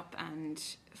was reading up and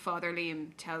Father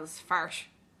Liam tells Fart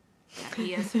that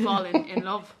he has fallen in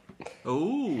love.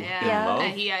 Oh, Yeah, in and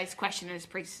love. he is questioning his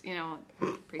priesthood.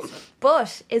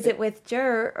 But is it with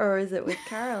Jer or is it with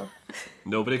Carol?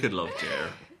 Nobody could love Jer.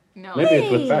 No, Maybe it's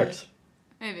with Hey. farts.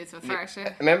 maybe it's with Fart.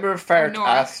 Yeah. Remember Fart Nora.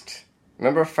 asked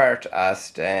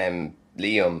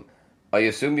Liam, I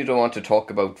assume you don't want to talk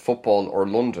about football or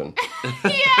London.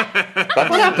 That's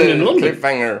What happened the in London?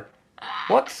 cliffhanger.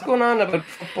 What's going on about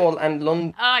football and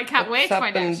London? Oh, I can't wait What's to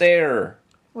find happened out. there?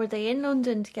 Were they in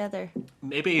London together?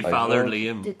 Maybe I Father don't-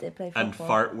 Liam Did they play and football?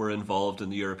 Fart were involved in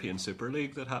the European Super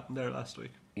League that happened there last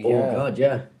week. Oh god,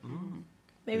 yeah.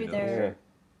 Maybe Who knows? they're...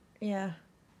 Yeah.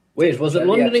 Wait, was it Yeah,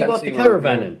 London he got Chelsea the were-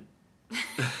 caravan in?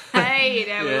 Hey,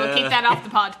 there we will Yeah. keep that off the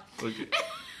pod. Okay.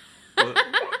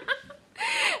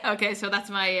 Okay, so that's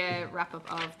my wrap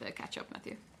up of the catch up,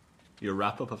 Matthew. Your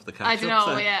wrap up of the catch I don't know,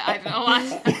 I don't know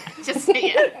what. Just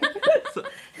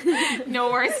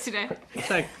no words today.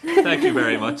 Thank you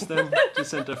very much then,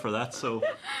 Jacinta, for that. So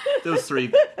those three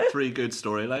good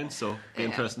storylines. So be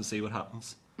interesting to see what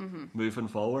happens moving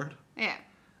forward. Yeah.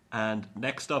 And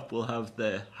next up, we'll have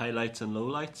the highlights and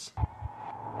lowlights.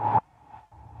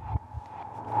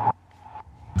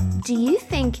 Do you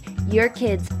think your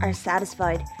kids are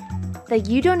satisfied that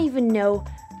you don't even know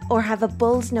or have a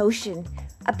bull's notion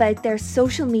about their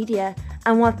social media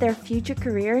and what their future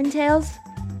career entails?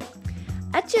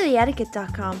 At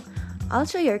JulieEtiquette.com, I'll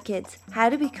show your kids how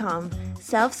to become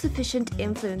self-sufficient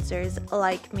influencers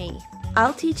like me.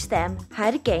 I'll teach them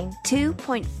how to gain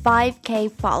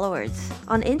 2.5k followers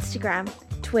on Instagram,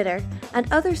 Twitter,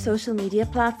 and other social media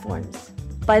platforms.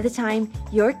 By the time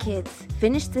your kids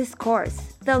finish this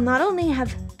course, they'll not only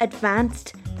have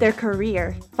advanced their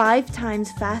career 5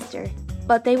 times faster,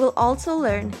 but they will also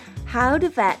learn how to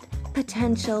vet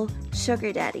potential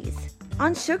sugar daddies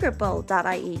on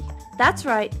sugarbowl.ie. That's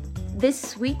right, this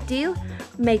sweet deal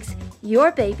makes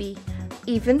your baby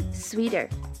even sweeter.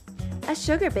 A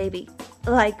sugar baby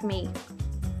like me.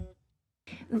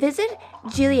 Visit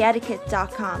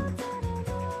JulieEtiquette.com.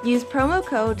 Use promo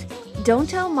code Don't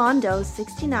Tell Mondo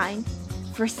 69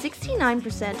 for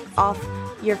 69% off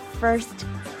your first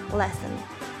lesson.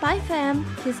 Bye fam,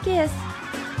 kiss kiss.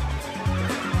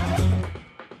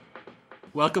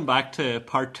 Welcome back to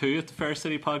part 2 of the Fair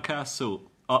City podcast. So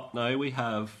up now we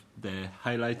have the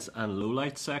highlights and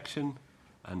lowlights section,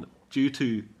 and due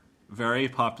to very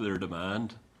popular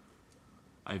demand,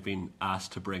 I've been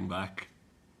asked to bring back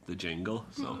the jingle,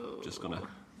 so just gonna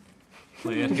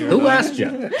play it here. Who now. asked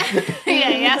you? Yeah,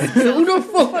 yes. Who the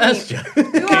fuck asked you?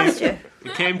 Who asked you?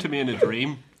 It came to me in a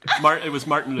dream. It was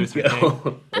Martin Luther King.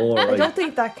 All I right. don't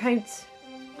think that counts.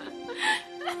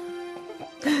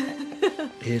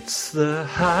 It's the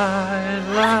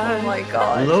highlight, Oh my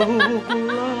god.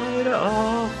 lowlight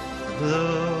of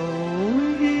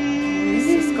the week.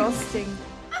 It's disgusting.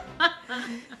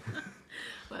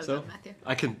 Well So done, Matthew.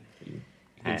 I can, you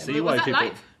can see Was why that people.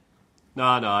 live? No,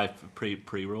 I've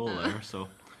pre-roll there. So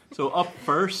up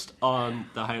first on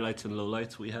the highlights and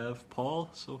lowlights we have Paul.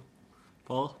 So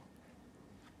Paul,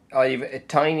 I've a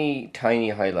tiny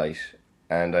highlight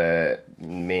and a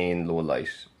main low light.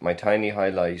 My tiny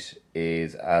highlight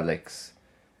is Alex.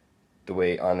 The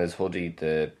way on his hoodie,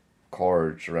 the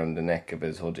cord around the neck of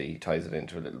his hoodie, he ties it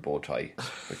into a little bow tie,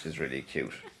 which is really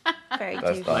cute. Very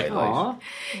That's cute. the highlight. Aw.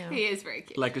 He is very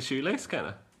cute. like a shoelace kind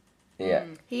of. Yeah,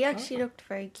 He actually looked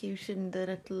very cute in the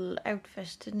little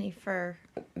outfit, didn't he, for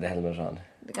the helmet on.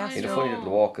 the I He had a know. funny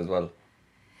little walk as well.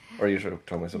 Or you should have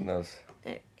told me something else.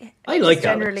 I like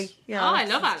generally. Alex. Yeah, Oh, I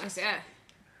love Alex, yeah.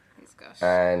 He's good.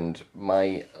 And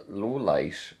my low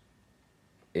light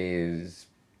is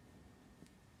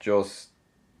just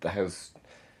the house.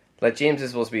 Like, James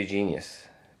is supposed to be a genius,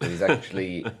 but he's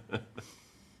actually.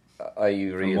 I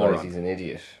realise moron. he's an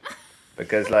idiot.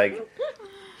 Because, like,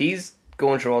 he's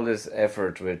going through all this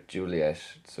effort with Juliet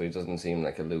so he doesn't seem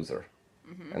like a loser.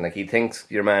 And, like, he thinks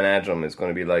your man Adam is going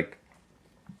to be like.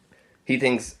 He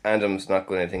thinks Adam's not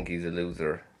going to think he's a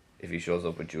loser if he shows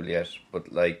up with Juliet,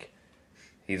 but, like,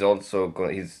 he's also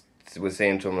going. He's was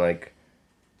saying to him, like,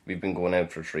 we've been going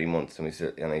out for 3 months and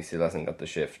he still hasn't got the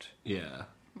shift. Yeah,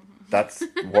 That's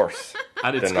worse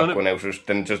and it's than not going out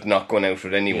than just not going out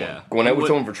with anyone. Yeah. Going out with Would-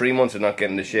 someone for 3 months and not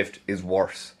getting the shift is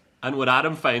worse. And when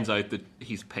Adam finds out that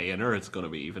he's paying her, it's going to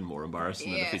be even more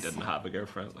embarrassing than if he Yes. didn't have a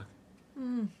girlfriend.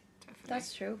 Like.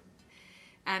 that's true.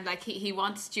 And like he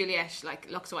wants Juliet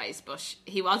like looks wise, but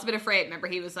he was a bit afraid. Remember,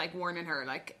 he was like warning her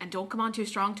like, and don't come on too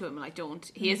strong to him. Like, don't.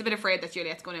 He is a bit afraid that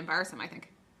Juliet's going to embarrass him. I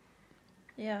think,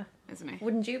 Yeah. isn't he?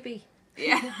 Wouldn't you be?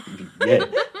 Yeah. Yeah.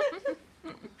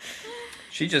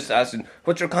 She just asked him,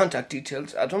 what's your contact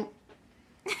details, Adam?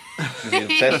 She's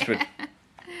obsessed with,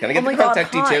 can I get Oh my the God,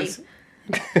 contact hi. details?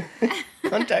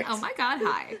 Contacts. Oh my God!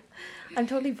 Hi. I'm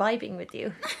totally vibing with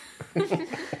you.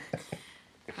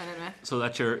 I don't know. So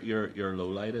that's your low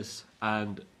light is.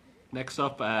 And next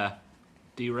up,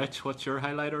 D Rich, what's your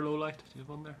highlight or low light? Do you have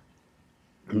one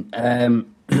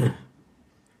there?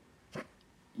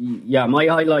 Yeah, my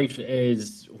highlight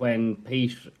is when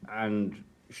Pete and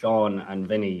Sean and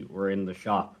Vinny were in the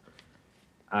shop,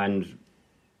 and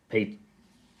Pete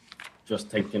just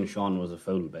thinking Sean was a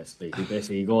fool. Basically,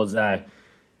 he goes,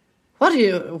 "What are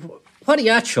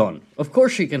you at, Sean? Of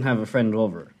course she can have a friend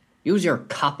over. Use your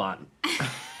cap on."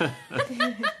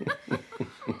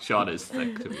 Sean is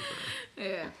thick, to be fair.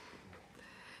 Yeah.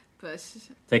 But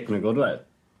Taking a good way.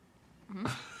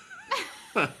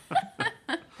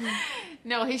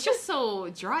 no, he's just so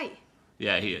dry.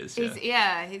 Yeah, he is.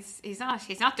 He's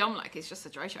not dumb. Like, he's just a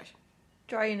dry shot.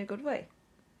 Dry in a good way.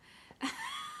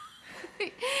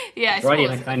 Yeah, I Dry in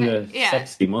suppose. a kind of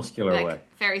sexy, muscular like way.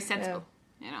 very sensible.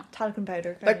 You know. Talcum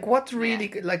powder. Like, what's really,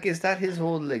 like, is that his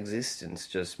whole existence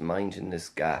just minding this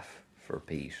gaff for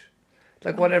Pete?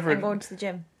 Like, whatever. I'm going to the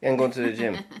gym. And going to the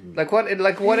gym.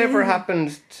 Whatever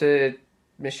happened to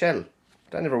Michelle?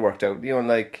 That never worked out. You know,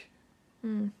 like,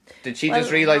 did she just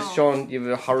Well, realise, no. Sean, you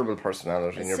have a horrible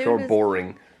personality and As you're soon pure as-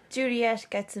 boring? Juliet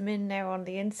gets him in now on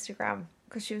the Instagram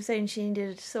because she was saying she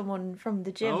needed someone from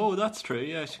the gym. Oh, that's true.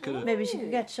 Yeah, she could have. Maybe she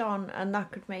could get Sean, and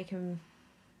that could make him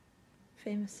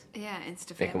famous. Yeah,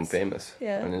 insta Make him famous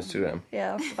Yeah. on Instagram.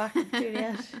 Yeah, off the back of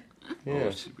Juliet.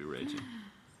 Oh, she'd be raging.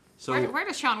 So Where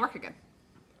does Sean work again?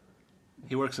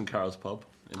 he works in Carl's pub.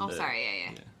 Oh, sorry,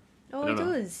 yeah. Oh, I he don't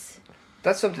know. does.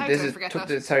 That's something. How This could I is forget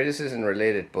that? sorry. This isn't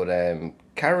related, but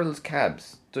Carol's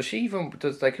cabs. Does she even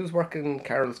who's working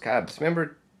Carol's cabs?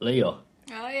 Remember, Leo.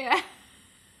 Oh yeah.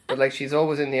 but like she's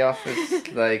always in the office.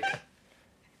 Like,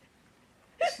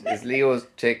 is Leo's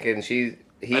taking? He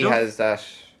don't- has that.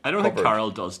 I don't think covered.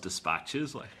 Carl does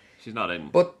dispatches. Like, she's not in.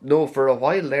 But no, for a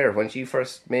while there, when she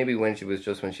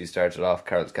started off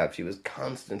Carol's Cabs, she was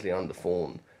constantly on the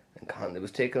phone, and it was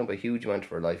taking up a huge amount of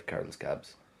her life, Carol's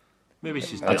Cabs. Maybe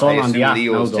she's That's down. all on the app now,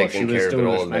 Leo's though. She taking was care of it doing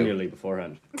all it now. manually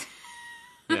beforehand.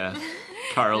 Yeah.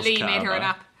 Carl's Lee made her an Caravan.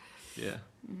 app. Yeah.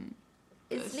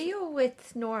 Is Leo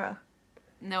with Nora?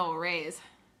 No, Ray's.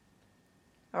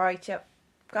 Alright, yep.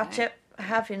 Gotcha. I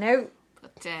have you now.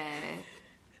 But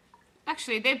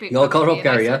actually, they'd be. You all caught probably up,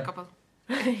 Gary, a nicer yeah? couple.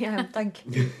 Yeah, thank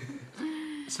you.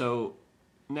 So,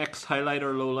 next highlight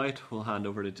or low light, we'll hand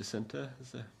over to Jacinta.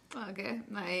 Is it? Okay,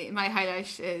 my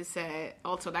highlight is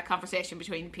also that conversation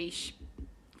between Peach,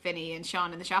 Vinny, and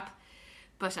Sean in the shop.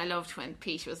 But I loved when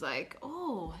Peach was like,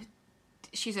 "Oh,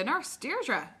 she's a nurse,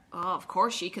 Deirdre. Oh, of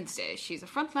course she can stay. She's a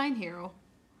frontline hero."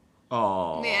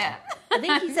 Oh. Yeah. I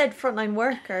think he said frontline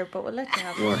worker, but we'll let you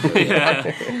have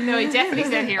it. No, he definitely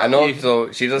said hero. And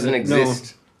also, she doesn't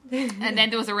exist. And then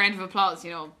there was a round of applause.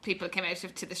 You know, people came out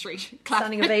to the street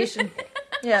clapping. Standing ovation.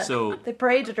 Yeah. So- they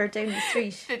paraded her down the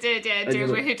street. They did, yeah,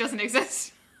 Deirdre, who doesn't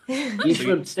exist. You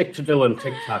should stick to doing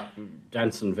TikTok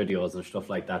dancing videos and stuff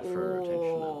like that for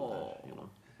attention.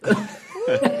 And,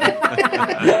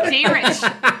 Dearich.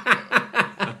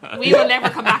 We will never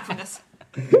come back from this.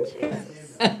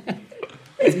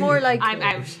 It's more like I'm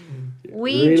out.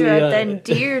 Weedra Really, than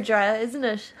Deirdre, isn't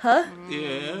it? Huh?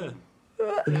 Yeah.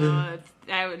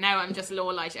 Now I'm just low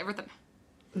light everything.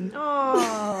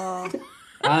 Oh.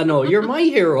 no, you're my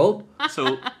hero.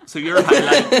 So your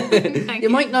highlight, Thank You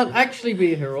might not actually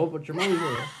be a hero, but you're my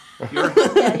hero.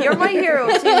 Yeah, you're my hero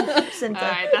too, Cynthia.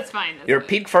 Alright, that's fine. That's You're fine.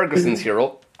 Pete Ferguson's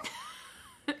hero.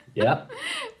 Yeah.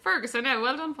 Ferguson, now,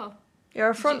 well done, Paul. You're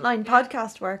a frontline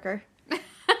podcast worker.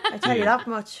 I tell you that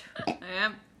much.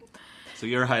 so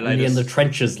your highlight In is the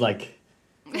trenches, like.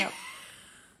 Yeah.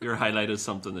 your highlight is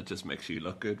something that just makes you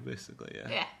look good, basically.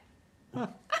 Yeah. Yeah.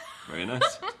 Very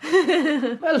nice.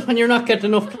 Well, when you're not getting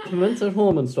enough compliments at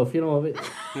home and stuff, you know. You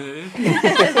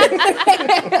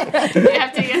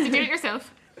have to do it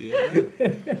yourself. Yeah.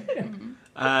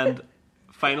 And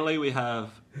finally, we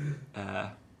have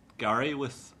Gary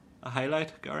with a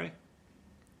highlight. Gary.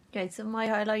 Okay, so my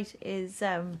highlight is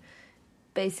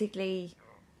basically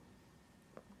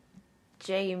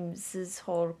James's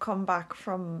whole comeback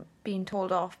from being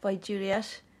told off by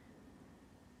Juliet.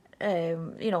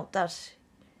 You know, that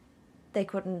they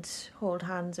couldn't hold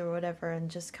hands or whatever, and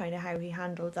just kind of how he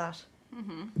handled that.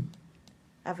 Mm-hmm.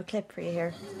 I have a clip for you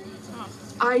here.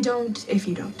 I don't if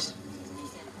you don't.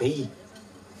 Me?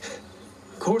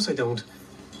 Of course I don't.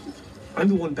 I'm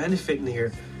the one benefiting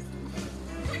here.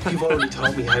 You've already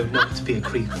taught me how not to be a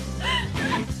creep.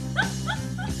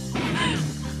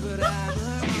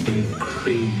 Being a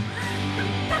creep.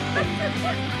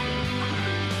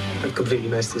 I've completely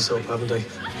messed this up, haven't I?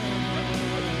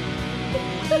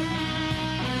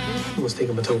 I must think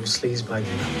I'm a total sleazebag.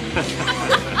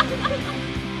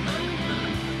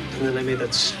 And then I made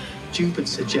that stupid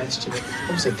suggestion.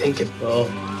 What was I thinking? Oh,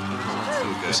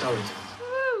 I'm sorry.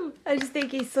 I just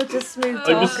think he's such a smooth I'm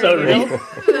talker. just sorry. You know?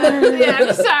 Yeah,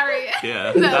 I'm sorry.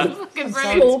 Yeah. That's fucking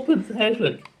brilliant. So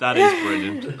pathetic. That is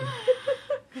brilliant.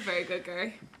 Very good,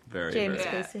 Gary. Very, James. very.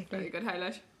 Yeah, Basically. very good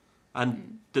highlight.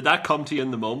 And did that come to you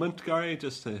in the moment, Gary?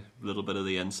 Just a little bit of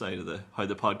the insight of how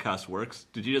the podcast works.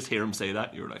 Did you just hear him say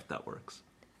that? You were like, that works.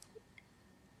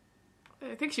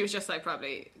 I think she was just like,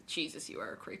 probably, Jesus, you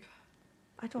are a creep.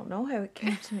 I don't know how it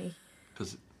came to me.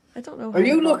 Because I don't know. Are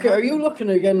you looking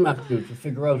again, Matthew, to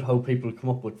figure out how people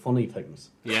come up with funny things?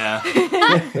 yeah,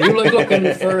 Are you like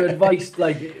looking for advice?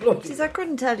 Like, look, Jeez, I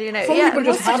couldn't tell you now. some Yeah, people it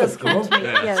just must have have just it. come to me.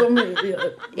 Yeah. Yeah.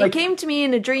 It It came to me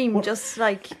in a dream, just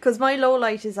like, because my low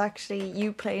light is actually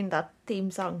you playing that theme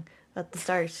song at the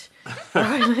start.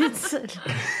 Highlights.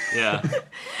 yeah.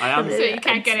 I am. So you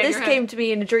can't get it in This your came to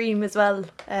me in a dream as well.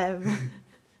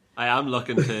 I am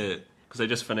looking to, because I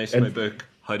just finished my book,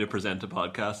 How to Present a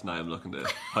Podcast, and I am looking to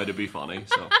how to be funny.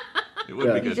 So it would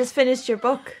Yeah. be You good. You just finished your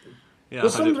book. Yeah,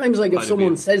 Well, how to- sometimes, like, how if to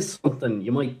someone be- says something,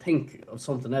 you might think of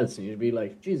something else, and you'd be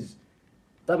like, "Jesus,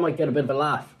 that might get a bit of a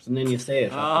laugh," and then you say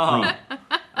it at the time,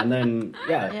 and then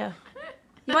Yeah.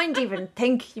 You mightn't even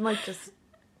think. You might just.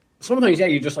 sometimes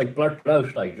you just like blurt it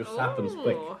out, like, just happens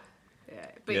quick. Ooh. Yeah,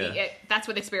 but Yeah. that's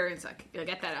with experience. Like, you'll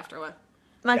get that after a while.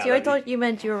 Matthew, Yeah, I thought you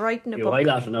meant you were writing a You book.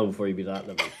 highlight it now before you be that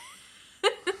level.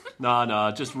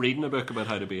 No, just reading a book about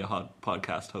how to be a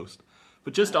podcast host.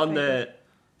 But just on that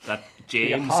A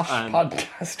James hot and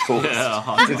podcast host. yeah,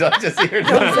 hot. Did I just hear So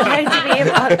that?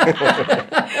 how to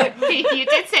be a You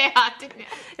did say hot, didn't you?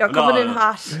 You're coming in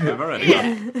hot. I've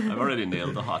already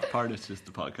nailed the hot part. It's just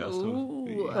the podcast host.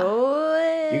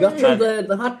 Oh, You got through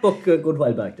the hot book a good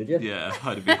while back, did you? Yeah,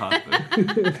 how to be hot.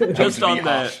 But just to be on the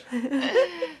hot.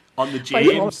 on the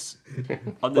James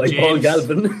on the By Paul James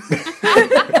Galvin.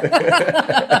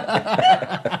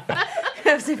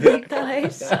 have to make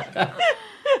that out.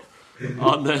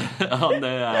 on the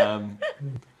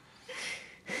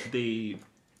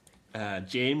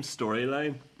James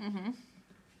storyline. Mm-hmm.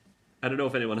 I don't know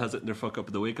if anyone has it in their fuck up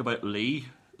of the week about Lee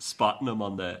spotting him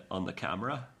on the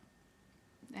camera.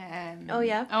 Oh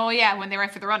yeah. Oh yeah, when they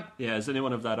went for the run. Yeah, is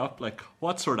anyone of that up? Like,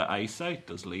 what sort of eyesight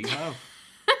does Lee have?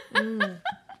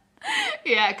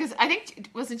 Yeah, because I think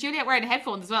wasn't Juliet wearing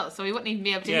headphones as well, so he wouldn't even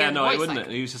be able to hear the no, voice. he wouldn't. Like.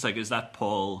 He was just like, is that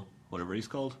Paul, whatever he's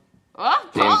called?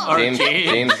 What? James, Paul?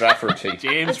 James Rafferty.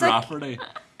 James It's like- Rafferty.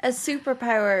 A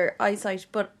superpower eyesight,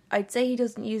 but I'd say he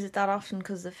doesn't use it that often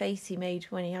because the face he made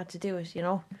when he had to do it, you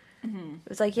know? Mm-hmm. It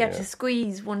was like he had to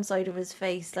squeeze one side of his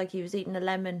face like he was eating a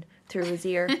lemon through his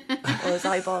ear or his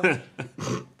eyeball.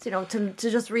 You know, to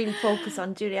just really focus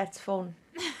on Juliet's phone.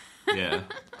 Yeah,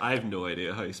 I have no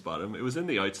idea how he spotted him. It was in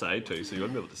the outside too, so you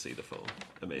wouldn't be able to see the phone.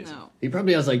 Amazing. No. He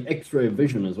probably has like X-ray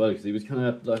vision as well, because he was kind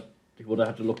of like he would have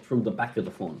had to look through the back of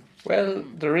the phone. Well,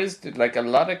 there is like a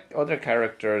lot of other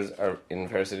characters are in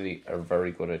Fair City are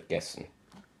very good at guessing.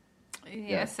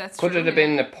 Yes, that's Could true. it have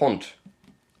been a punt?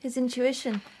 His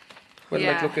intuition. Well,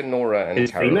 Yeah. like look at Nora and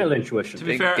His Carol. female intuition. To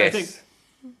be Big fair, guess. I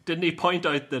think didn't he point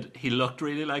out that he looked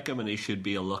really like him and he should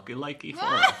be a looky-likey for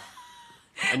him?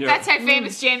 And That's how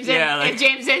famous James Yeah, like,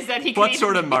 James is that he. what can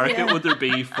sort even- of market would there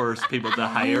be for people to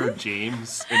hire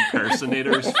James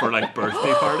impersonators for like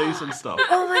birthday parties and stuff?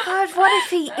 Oh my god, what if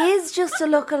he is just a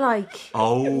lookalike?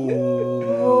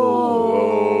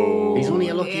 Oh, He's only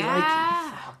a lucky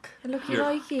Yeah. A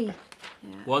looky-likey.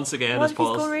 once again, What as if he's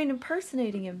Paul going around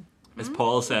impersonating him?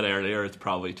 said earlier, it's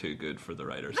probably too good for the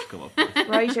writers to come up with.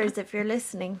 Writers, if you're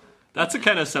listening. That's a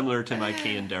kind of similar to my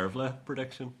Key and Dervla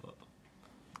prediction. But,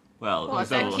 well, What,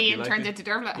 he's not a that Keane looky-likey. turned into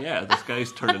Dervla? Yeah, this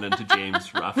guy's turning into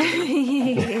James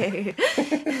Rafferty.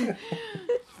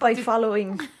 By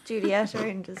following Juliet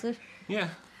around, is it? Yeah,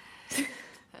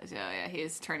 Yeah, he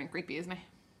is turning creepy, isn't he?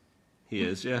 he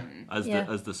is. Yeah, as Yeah.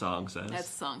 the song says. As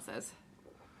the song says.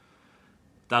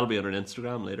 That'll be on our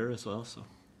Instagram later as well. So,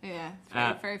 Yeah, it's very,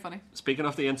 Uh, very funny. speaking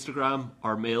of the Instagram,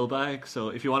 our mailbag. So,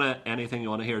 if you want anything you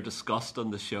want to hear discussed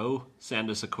on the show, send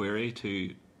us a query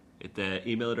to the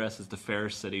email address is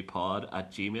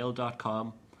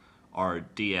thefaircitypod@gmail.com or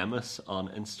DM us on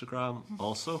Instagram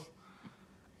also.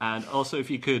 And also, if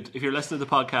you're listening to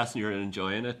the podcast and you're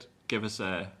enjoying it, give us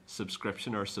a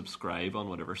subscription or subscribe on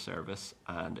whatever service.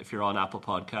 And if you're on Apple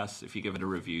Podcasts, if you give it a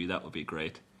review, that would be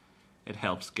great. It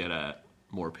helps get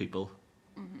more people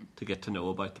to get to know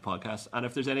about the podcast. And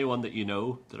if there's anyone that you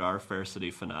know that are Fair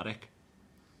City fanatic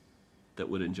that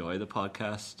would enjoy the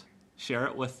podcast, share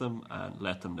it with them and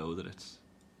let them know that it's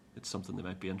something they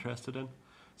might be interested in.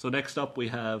 So next up we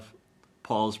have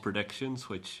Paul's predictions,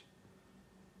 which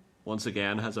once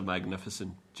again has a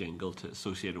magnificent jingle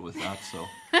associated with that. So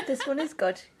This one is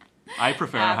good. I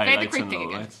prefer Play the highlights creep and thing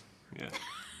again. lowlights. Yeah.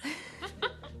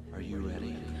 Are you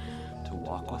ready to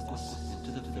walk with us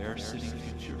into the Fair City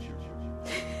future?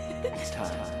 It's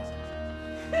time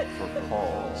for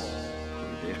Paul's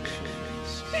predictions.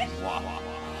 Wah, ha,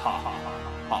 ha,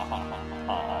 ha, ha,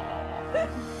 ha.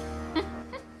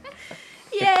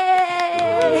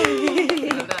 Yay!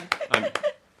 Well done.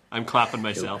 I'm clapping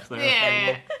myself there.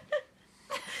 Yeah.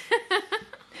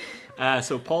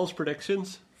 So Paul's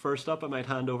predictions. First up, I might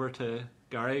hand over to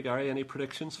Gary. Gary, any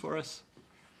predictions for us?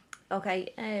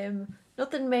 Okay,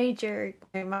 nothing major,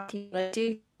 Matthew, but I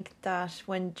do think that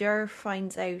when Jer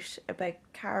finds out about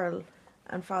Carol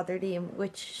and Father Liam,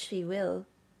 which she will,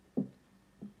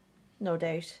 no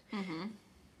doubt,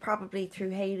 probably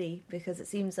through Hayley, because it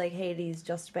seems like Hayley's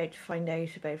just about to find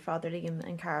out about Father Liam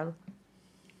and Carol.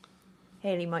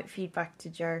 Hayley might feed back to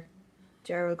Jer.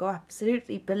 Jer will go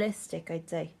absolutely ballistic, I'd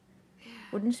say.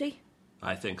 Wouldn't she?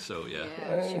 I think so, yeah.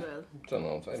 Yeah, she will. Don't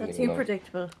know. I Is don't that even too know.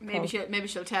 predictable? Maybe Paul?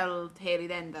 she'll tell Hayley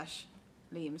then that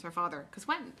Liam's her father. Because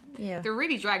when Yeah. they're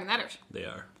really dragging that out. They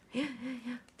are.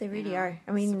 They really Yeah, are.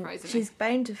 I mean, surprisingly. she's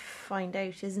bound to find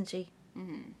out, isn't she?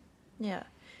 Yeah.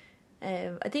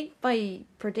 I think my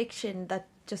prediction that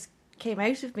just came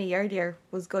out of me earlier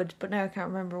was good, but now I can't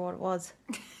remember what it was.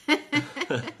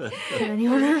 Can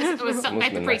anyone remember? It was something Must about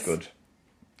have the been that priest. good.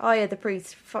 Oh yeah, the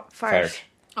priest. Fart. Fart.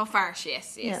 Oh, Farsh,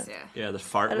 yes, Yeah. yeah. Yeah, the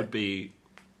fart would be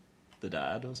the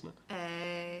dad, wasn't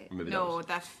it? Maybe that No, was-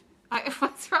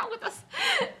 what's wrong with us?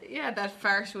 Yeah, that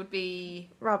Farsh would be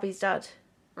Robbie's dad.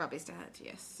 Robbie's dad,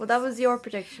 yes. Well, that was your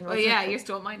prediction, Oh wasn't yeah, it? you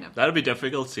stole mine now. That'd be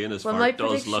difficult seeing as Well, my fart does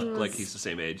prediction look like was- he's the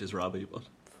same age as Robbie, but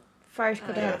Fart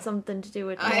could have had something to do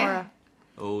with Oh, yeah. Nora.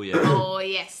 oh yeah. Oh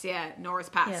yes, yeah. Nora's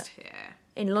past. Yeah.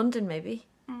 In London, maybe.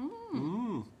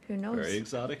 Who knows? Very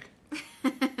exotic.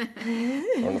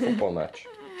 On a football match.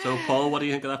 So Paul, what do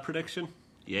you think of that prediction?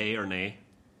 Yay or nay?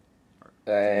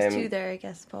 There's two there, I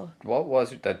guess, Paul. What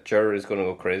was it that Jer is going to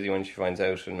go crazy when she finds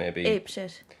out and maybe... Ape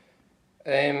shit.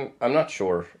 I'm not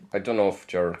sure. I don't know if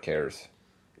Jer cares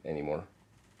anymore.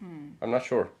 I'm not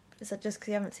sure. Is that just because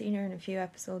you haven't seen her in a few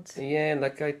episodes? Yeah,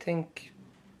 like, I think...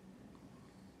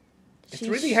 It's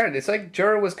really hard. It's like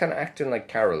Jer was kind of acting like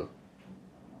Carol.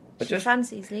 But She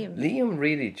fancies Liam. Liam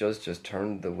really just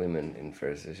turned the women in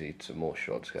Fair City to most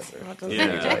shots together. Oh, doesn't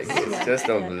Yeah. it? Like, it's just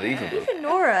unbelievable. Even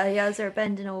Nora, he has her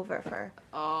bending over for her.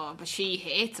 Oh, but she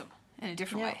hates him in a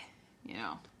different way. You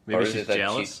know. Or Maybe is it she's that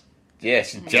jealous. Yeah,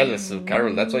 she's jealous of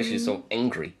Carol. That's why she's so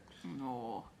angry.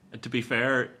 No. And to be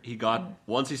fair, he got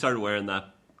once he started wearing that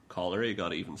collar, he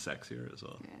got even sexier as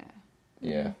well.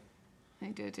 Yeah. I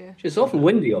did, yeah. It's awful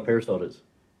windy up here, so it is.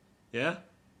 Yeah.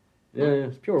 Yeah,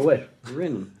 it's pure wet. It's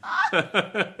raining.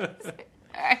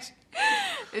 Alright.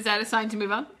 Is that a sign to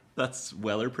move on? That's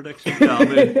weather predictions. I'll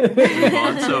move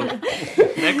on. So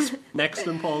next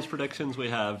in Paul's predictions we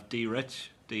have D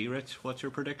Rich. D Rich, what's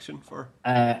your prediction for?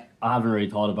 I haven't really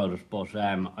thought about it, but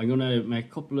I'm going to make a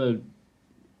couple of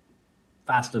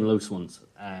fast and loose ones.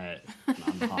 On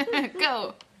the hop.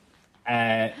 Go.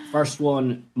 First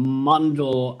one,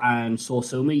 Mondo and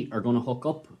Sosumi are going to hook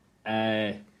up.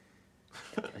 I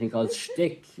think I'll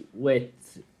stick with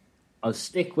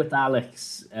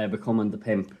Alex becoming the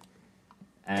pimp.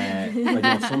 Like, you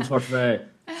know, some sort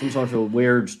of a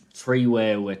weird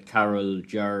three-way with Carol,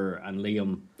 Jer, and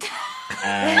Liam.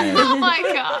 Oh my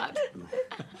god.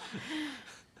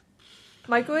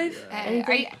 Microwave?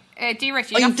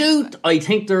 D-Rich, I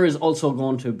think there is also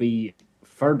going to be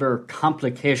further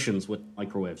complications with the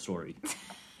microwave story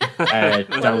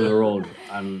down the road,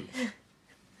 and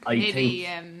I think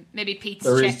maybe Pete's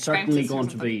there check is certainly bounces or going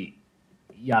to something. be,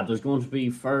 there's going to be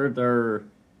further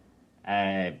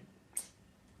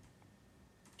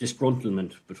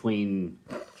disgruntlement between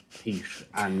Pete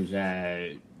and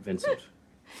Vincent.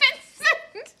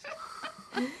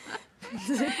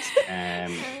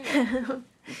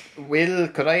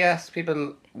 Could I ask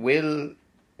people, will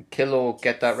Kilo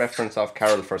get that reference off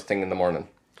Carol first thing in the morning?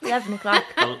 11 o'clock.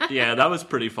 Well, yeah, that was a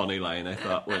pretty funny line, I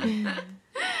thought. When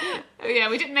Oh, yeah,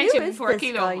 we didn't mention is before this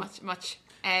Kilo guy? much.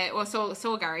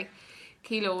 So Gary,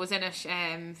 Kilo was in it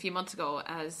a few months ago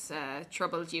as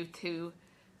troubled youth who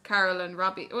Carol and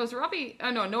Robbie. Was Robbie?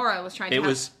 Oh no, Nora was trying to.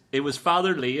 it was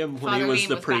Father Liam when he Father was Liam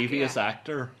the was back, previous yeah.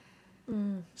 actor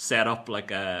set up like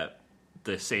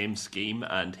the same scheme,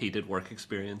 and he did work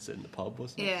experience in the pub,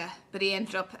 wasn't it? Yeah, but he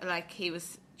ended up like he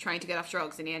was trying to get off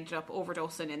drugs, and he ended up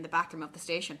overdosing in the bathroom of the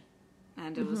station,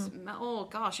 and it was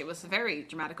it was very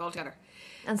dramatic altogether.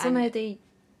 And somehow they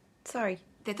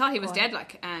thought he was dead,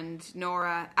 like, and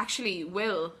Nora actually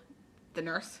Will, the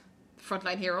nurse, the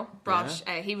frontline hero, brought.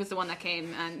 He was the one that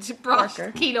came and brought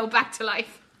Worker. Kilo back to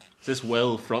life. Is this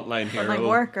Will, frontline hero, my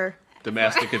worker.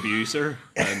 domestic abuser,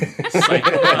 and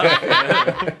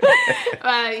psychopath?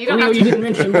 You don't have You to. didn't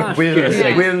mention that.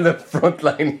 Will the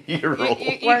frontline hero.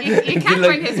 You can't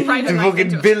bring his private the life fucking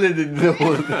into it. villain in the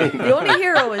whole thing. The only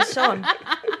hero is Sean.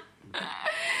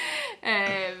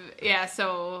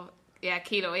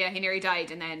 Kilo, he nearly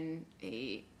died, and then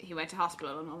he went to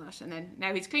hospital and all that, and then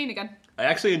now he's clean again. I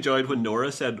actually enjoyed when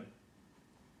Nora said,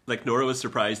 like, Nora was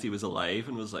surprised he was alive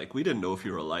and was like, we didn't know if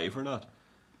you were alive or not.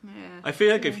 Yeah. I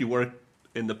feel like if you work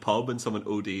in the pub and someone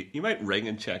OD, you might ring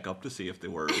and check up to see if they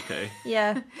were okay.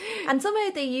 Yeah. And somehow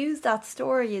they used that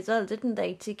story as well, didn't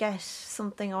they, to get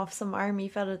something off some army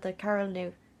fella that Carol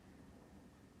knew.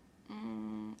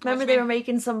 Remember they were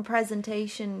making some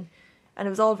presentation and it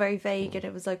was all very vague, and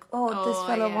it was like, this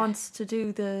fella wants to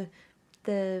do the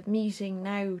meeting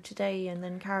now today, and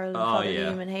then Carol and Father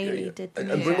Liam and Haley did the And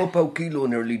meeting. bring up how Kilo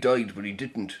nearly died, but he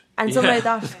didn't. And somehow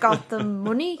that got them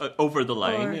money. Over the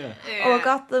line, Or- yeah. Oh,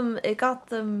 it got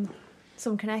them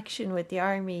some connection with the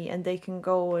army, and they can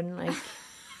go and like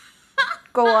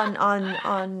go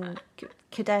on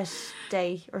cadet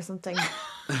day or something.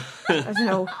 I don't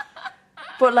know,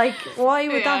 but like, why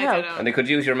would that I don't help? know. And they could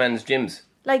use your man's gyms.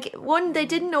 Like, one, they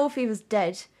didn't know if he was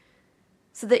dead,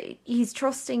 so that he's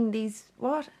trusting these.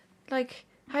 What? Like,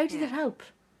 how did it help?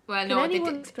 Well, Can no,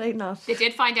 anyone explain that? they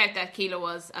did find out that Kilo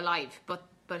was alive, but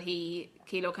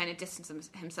Kilo kind of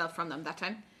distanced himself from them that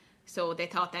time. So they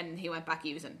thought then he went back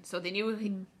using. So they knew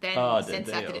then Oh, did since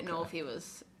they? that they didn't know Okay. if he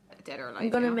was dead or alive. I'm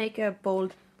gonna you know? make a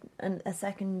bold and a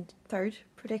second, third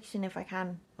prediction if I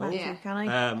can. Matthew, Yeah. can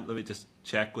I? Let me just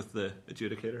check with the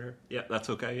adjudicator here. Yeah, that's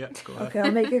okay. Yeah, go ahead. Okay, I'll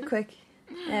make it quick.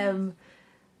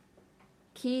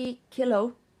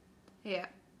 Kilo Yeah.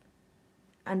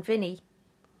 and Vinny.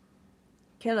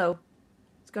 Kilo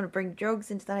is going to bring drugs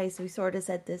into the house. We sort of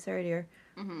said this earlier,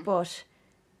 but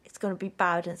it's going to be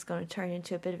bad and it's going to turn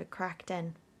into a bit of a crack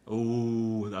den.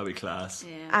 Oh, that'd be class.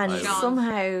 Yeah. And Sean.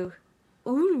 somehow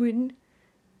Ulwin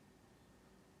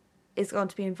is going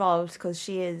to be involved because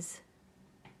she is.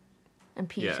 And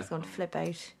Pete Yeah. is going to flip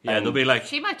out. Yeah, they'll be like,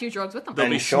 She might do drugs with them. they'll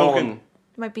be And smoking.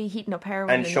 Might be heating up heroin.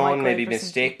 And in the Sean may be microwave or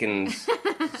something.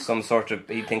 mistaken some sort of.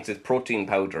 He thinks it's protein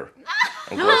powder,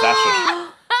 and goes at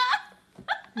it.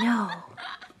 No.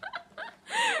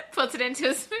 Puts it into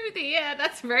a smoothie. Yeah,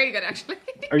 that's very good, actually.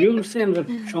 Are you saying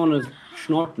that Sean is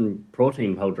snorting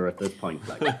protein powder at this point?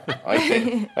 Like, I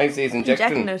say he's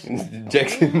injecting protein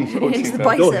Into the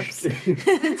powder. biceps.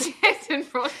 Injecting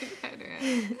protein powder.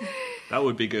 Yeah. That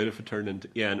would be good if it turned into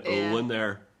and Owen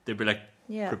there. They'd be like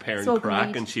Yeah, preparing smoking crack,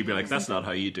 weed and she'd be like, "That's not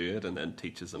how you do it," and then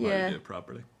teaches them how Yeah. to do it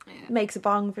properly. Makes a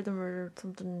bong for them or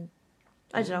something.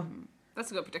 I don't know.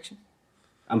 That's a good prediction.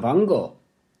 and Bongo.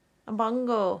 A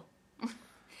bongo.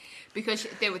 Because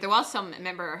there was some,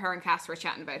 remember her and Cass were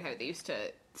chatting about how they used to,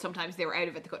 sometimes they were out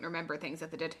of it, they couldn't remember things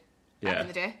that they did back Yeah. in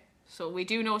the day. So we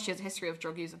do know she has a history of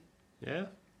drug using. Yeah.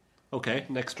 Okay.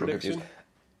 Next prediction.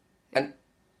 And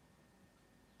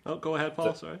Oh, go ahead,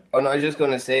 Paul. Sorry. oh no, I was just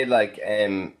going to say like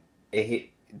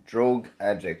drug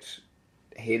addict.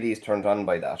 Haley's turned on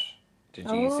by that. Did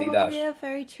you see that? Yeah,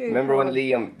 very true. Remember when Paul.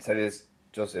 Liam said it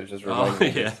just reminded Oh, me.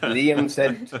 yeah. Liam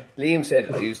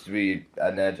said I used to be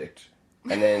an addict.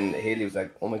 And then Haley was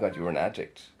like, "Oh my god, you were an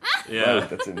addict! Yeah. Wow,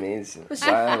 that's amazing!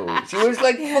 Wow!" She was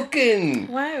like, "Fucking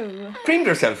Wow. creamed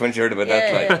herself when she heard about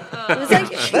that." Like, It was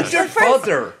like that's your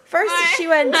father. First she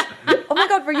went, "Oh my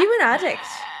god, were you an addict?"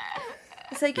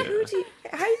 It's like, who do you,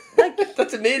 how, like,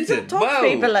 That's you amazing! don't talk Wow! to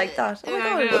people like that. Oh my Yeah,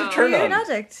 I god, know. were Turn you an on.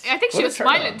 addict? I think she What a was turn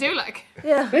smiling on. too, like.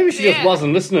 Yeah. Maybe she just Yeah.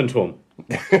 wasn't listening to him.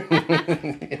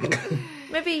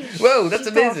 Maybe Whoa, that's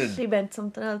she thought amazing. she meant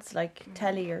something else, like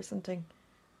telly or something,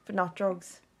 but not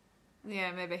drugs.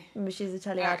 Yeah, maybe. Maybe she's a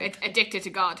telly Or addict. addicted to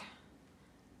God.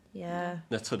 Yeah.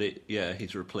 That's what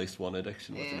he's replaced one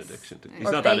addiction with an Yes. addiction to. Or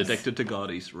He's not that base. addicted to God.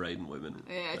 He's riding women.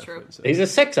 Yeah, left, true. right, and centre. He's a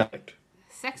sex addict.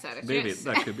 Sex addict, Maybe yes.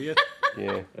 that could be it.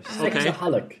 Yeah.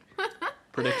 Sexaholic.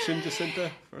 Prediction, Jacinta.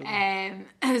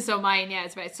 So mine, yeah,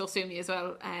 it's about Sosumi as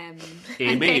well.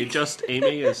 Amy, just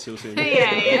Amy is so soon.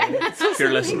 Yeah. If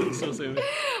you're listening, so soon.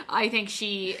 I think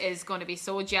she is going to be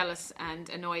so jealous and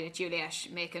annoyed at Juliet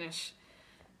making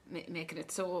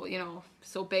it so,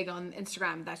 so big on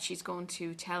Instagram that she's going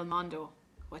to tell Mondo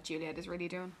what Juliet is really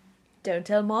doing. Don't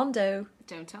tell Mondo.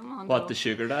 Don't tell Mondo. What, the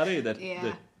sugar daddy? That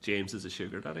Yeah. James is a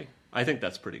sugar daddy? I think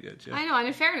that's pretty good, yeah. I know, and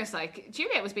in fairness, like,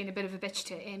 Juliet was being a bit of a bitch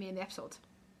to Amy in the episode.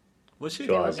 Was she?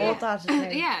 Sure. About that. Now.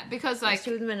 Yeah, because, like, Let's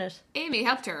do it in a minute. Amy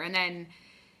helped her, and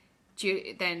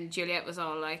then Juliet was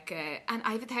all like, and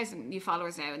I have 1,000 new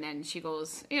followers now, and then she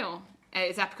goes,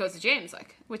 is that because of James?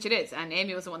 Like, which it is, and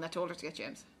Amy was the one that told her to get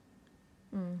James.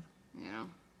 Yep.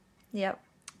 Yeah.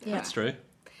 That's true.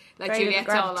 Like, Very Juliet's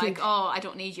all gratitude. like, oh, I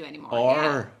don't need you anymore. Or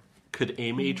Yeah. could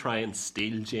Amy try and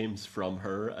steal James from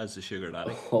her as a sugar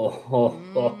daddy? Could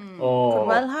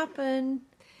well happen.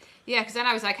 Yeah, because then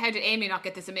I was like, how did Amy not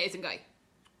get this amazing guy?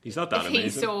 He's not that If amazing.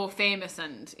 he's so famous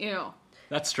and,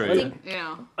 That's true. I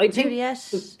think Juliet.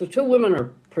 the two women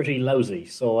are pretty lousy,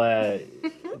 so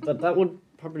that would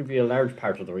probably be a large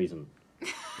part of the reason.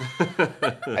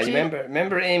 I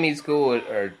remember Amy's go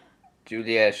or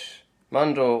Juliet.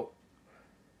 Mondo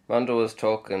was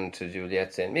talking to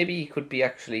Juliet saying maybe he could be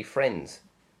actually friends.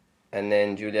 And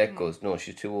then Juliet goes, "No,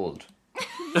 she's too old."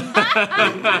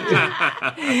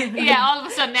 Yeah, all of a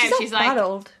sudden now she's Not like, that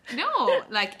old. no,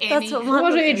 like Amy. That's what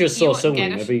What age is so You wouldn't soon?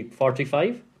 get it. Maybe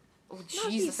 45? Oh,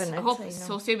 Jesus. even, I I'd hope say no.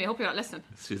 so soon. I hope you're not listening.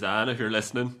 Suzanne, if you're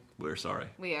listening, we're sorry.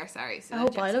 We are sorry. So I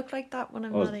hope I look like that when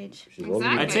I'm Oh, that age. she's older.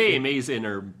 Exactly. I'd say Amy's in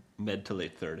her mid to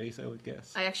late 30s, I would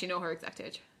guess. I actually know her exact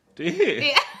age. Do you?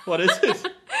 Yeah. What is it?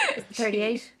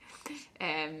 38.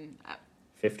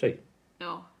 50.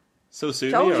 No. So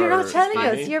Sumi Oh, you're or not telling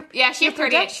Fanny? us. You're Yeah, she's you're 38.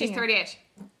 projecting She's it. 38.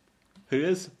 Who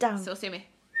is? Down. So sue me.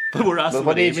 But we're asking But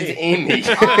what age Amy. is Amy?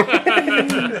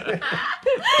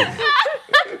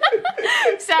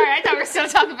 Sorry, I thought we were still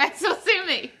talking about so sue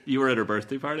me. You were at her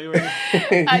birthday party, were you?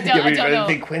 I don't know.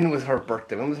 think when was her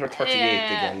birthday? When was her 38th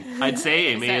Yeah. again? I'd say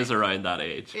Amy Sorry. is around that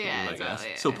age. Yeah, I as well, guess.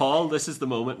 yeah. So Paul, this is the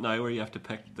moment now where you have to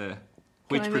pick the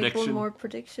which Can I make prediction. one more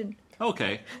prediction?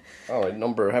 Okay. Oh,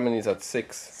 number. How many is that?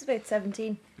 6. It's about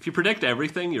 17. If you predict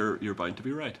everything, you're bound to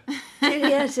be right.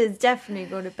 Juliet is definitely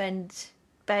going to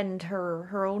bend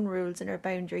her own rules and her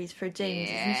boundaries for James,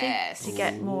 Yes. isn't she? To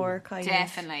get more kind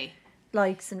Definitely. of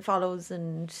likes and follows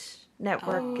and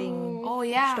networking Oh,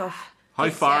 yeah. stuff. How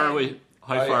far are we?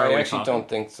 How far I are we actually talking? don't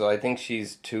think so. I think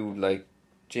she's too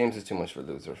James is too much of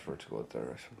a loser for her to go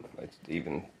there.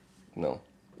 No,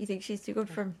 You think she's too good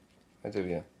for him? I do.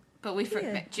 Yeah, But do you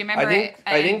I remember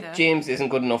think it? James isn't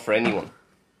good enough for anyone.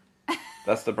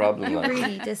 That's the problem. I Like.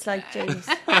 really dislike James.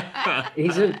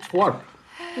 He's a twerp.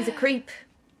 He's a creep.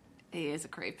 He is a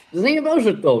creep. The thing about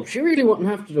it, though, she really wouldn't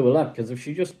have to do a lot, because if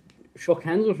she just shook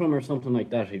hands with him or something like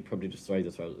that, he'd probably just throw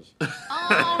the trousers.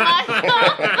 Oh my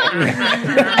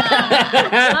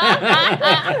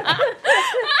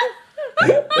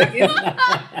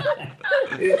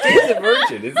He's a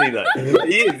virgin, is he not?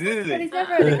 He is, isn't But he? he's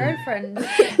never had a girlfriend.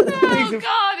 Oh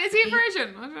God, is he a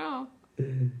virgin? I don't know.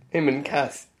 Him and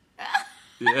Cass.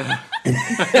 Yeah.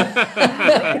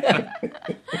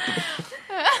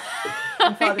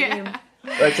 Father Beam.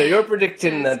 Right, so you're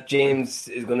predicting that James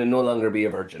is going to no longer be a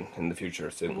virgin in the future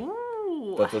soon.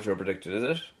 Ooh. That's what you're predicting, is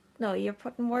it? No, you're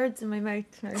putting words in my mouth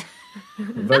now.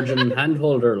 Virgin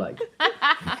handholder, like.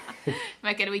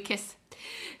 Might get a wee kiss.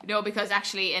 No, because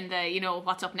actually in the,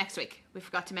 what's up next week, we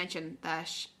forgot to mention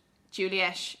that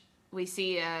Juliet, we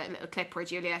see a little clip where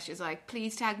Juliet is like,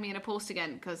 please tag me in a post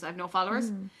again because I've no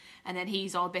followers. And then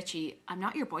he's all bitchy, I'm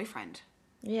not your boyfriend.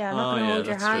 Yeah, I'm not going to hold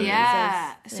your that's hand. true. he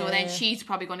Yeah. says. So Yeah, then yeah. she's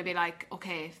probably going to be like,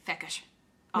 okay, feck it.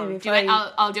 I'll Maybe do if it.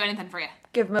 I- I'll do anything for you.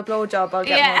 Give him a blowjob, I'll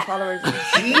get Yeah. more followers.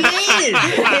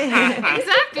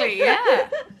 Exactly, yeah.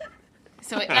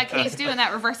 So like he's doing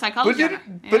that reverse psychology.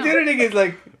 But the other thing is,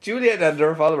 like, Juliet and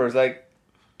her followers, like,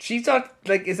 she's not,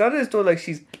 like, it's not as though, like,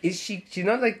 she's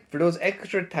not, like, for those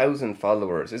extra 1,000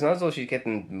 followers, it's not as though she's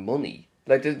getting money.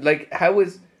 How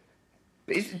is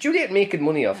Juliet making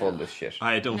money off all this shit?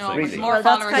 I don't No, think Really? the so. more Well,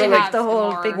 that's followers kind you of like have, the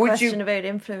whole more... big Would question you- about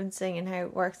influencing and how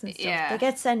it works and stuff. Yeah. They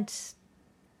get sent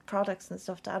products and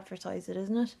stuff to advertise it,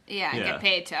 isn't it? Yeah, and Yeah. get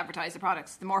paid to advertise the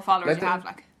products. The more followers Like you the- have,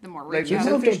 the more like reach the you have.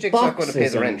 selfish dick's not gonna pay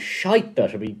the and rent. shite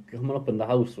that would be coming up in the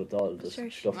house with all this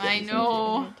Sure. stuff. I getting sent to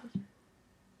know.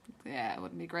 Yeah, it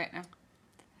wouldn't be great now.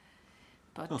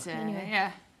 But Anyway.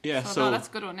 yeah. Yeah, So, so no, that's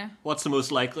a good one, yeah. what's the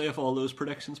most likely of all those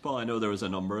predictions, Paul? I know there was a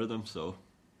number of them, so...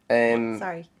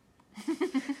 Sorry.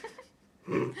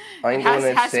 I'm has-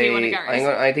 going to has to be one of say, Gary's.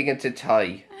 I think it's a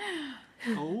tie.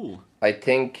 Oh. I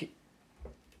think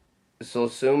so.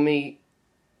 Sumi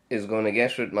is going to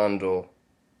get with Mando,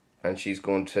 and she's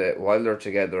going to, while they're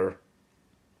together,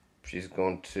 she's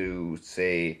going to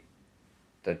say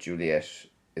that Juliet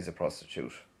is a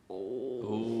prostitute.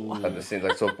 Oh. At the same,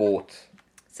 like, so both.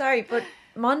 Sorry, but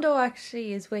Mondo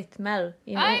actually is with Mel.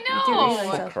 You know, I You do know. realise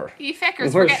Fuck that. her. You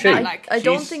feckers Where's forget she? that, like. I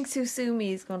don't She's- think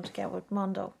Susumi is going to get with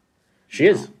Mondo. She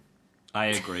is. I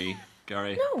agree,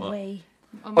 Gary. No but way.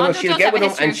 Well, Oh no, Mondo she'll does get have a with him,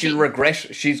 history and of she'll cheating. regret.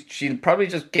 She'll probably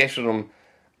just get with him,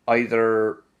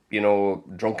 either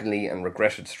drunkenly and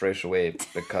regret it straight away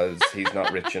because he's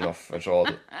not rich enough at all,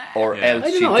 or Yeah. else I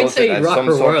don't she know, I'd does say it as rock some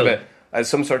her sort of world. as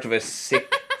some sort of a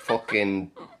sick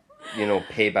fucking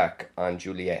payback on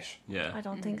Juliet. yeah. I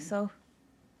don't think so.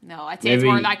 No, I'd say it's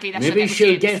more likely that maybe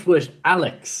she'll she'll get get with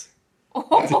Alex. Maybe.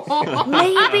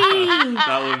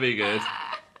 That would be good.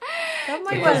 That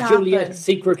might well Because happen. Juliet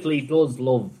secretly does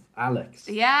love Alex.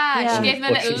 Yeah, Yeah. she gave him a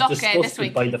But little she's look this disgusted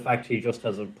week. by the fact he just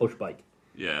has a push bike.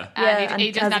 Yeah. Yeah, And he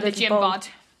and doesn't has have a the little gym bowl. bod.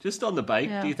 Just on the bike,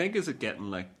 Yeah. do you think is it getting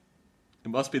like... It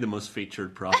must be the most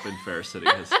featured prop in Fair City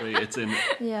history. It's in...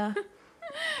 Yeah.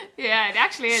 Yeah, it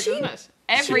actually is, She- isn't it? Should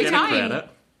Every get a time. credit.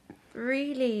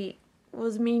 Really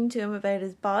was mean to him about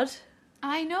his bod.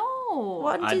 I know.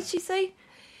 What I- did she say?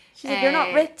 She said, you're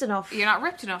not ripped enough. You're not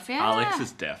ripped enough, yeah. Alex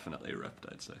is definitely ripped,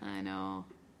 I'd say. I know.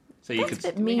 So you That's a could...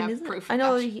 bit we mean, have isn't proof it? of I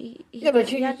know that. he but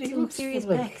had some serious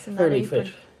pecs in that fairly apron.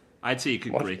 fit. I'd say you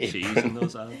could What grate apron? cheese in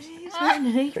those abs. He's wearing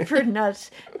an apron, not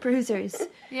bruisers.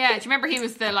 Yeah, do you remember he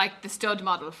was the stud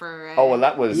model for... Oh well,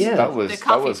 that was Yeah. that was The that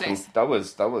coffee was place.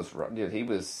 that was wrong. Yeah, he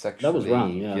was sexually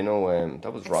wrong, yeah.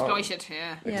 that was wrong. exploited,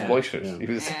 yeah. Yeah. Exploited. Yeah. He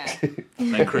was.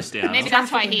 Yeah. Like Cristiano. Maybe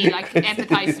that's why he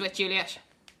empathizes with Juliet.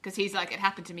 Because he's like, it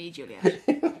happened to me, Juliet.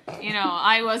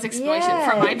 I was exploited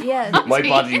for my yeah. My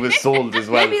body was sold as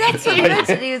well. Maybe that's what he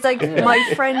mentioned. He was like,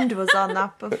 my friend was on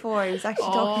that before. He was actually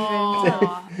talking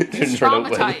about himself. He's Didn't turn out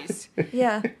well. traumatized.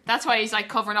 Yeah. That's why he's like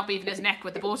covering up even his neck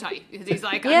with the bow tie. Because he's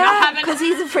like, I'm Yeah, not having... because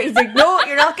he's afraid. He's like, no,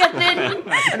 you're not getting in.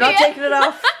 I'm not taking it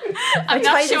off. I'm I not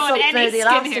tried this showing up any now. The skin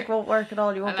elastic here. won't work at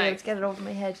all. You won't be I able like- to get it over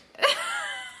my head.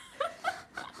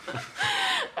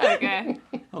 Okay.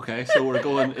 Okay, so we're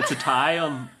going... It's a tie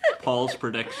on Paul's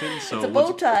prediction. So It's a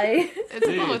bow tie. It's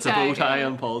a bow It's a bow tie yeah.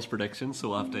 on Paul's prediction, so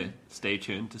we'll have to stay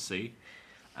tuned to see.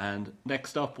 And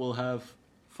next up, we'll have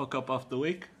Fuck Up of the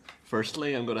Week.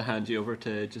 Firstly, I'm going to hand you over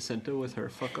to Jacinta with her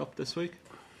Fuck Up this week.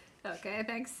 Okay,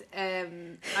 thanks.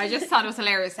 I just thought it was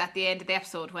hilarious at the end of the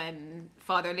episode when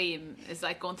Father Liam is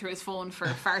like going through his phone for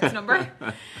Fart's number,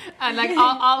 and like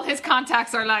all his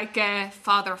contacts are like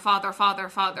father,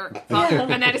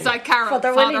 and then it's like Carol,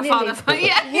 Father father, willy-nilly.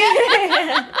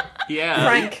 yeah. Yeah.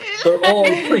 Frank. They're all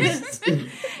priests.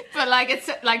 But But like, it's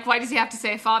like, why does he have to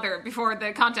say father before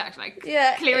the contact? Like,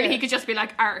 clearly he could just be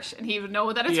like Art, and he would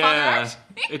know that it's father Art.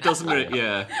 It doesn't.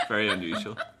 Very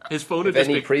unusual. His phone would If just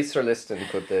any be. priests are listening,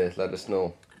 could they let us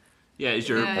know? Yeah, is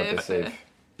your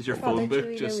phone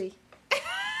book just?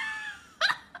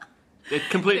 It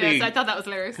completely. Yes, I thought that was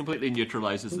hilarious. Completely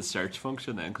neutralizes the search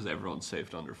function then, because everyone's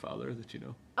saved under father that you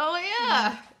know. Oh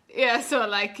yeah, yeah. So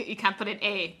like, you can't put in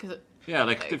A because. Yeah,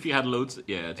 like if you had loads,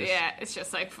 it's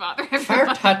just like father.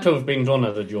 Art had to have been done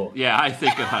as a joke. Yeah, I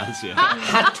think it has. Yeah,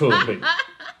 had to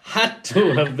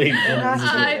have been done as a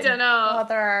joke. I don't know.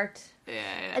 Father Art.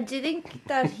 Yeah. Do you think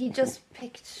that he just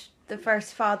picked the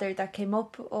first father that came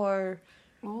up, or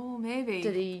maybe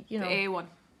did he? You know, the A1.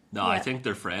 No, I think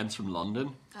they're friends from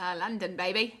London. London,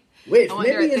 baby. Wait, Oh,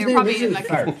 maybe his name isn't like...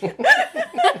 Fart.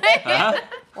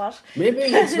 What? Maybe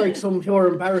it's like some pure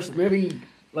embarrassment. Maybe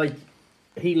like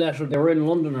they were in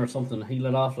London or something. He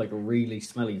let off like a really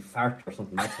smelly fart or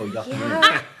something. That's how he got the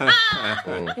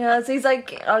name. Yeah, so he's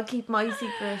like, I'll keep my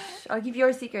secret. I'll keep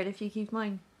your secret if you keep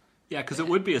mine. Yeah, because it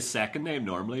would be a second name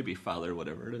normally, it'd be Father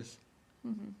whatever it is.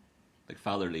 Mm-hmm. Like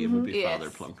Father Liam would be Father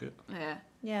Plunkett.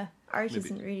 Yeah. Art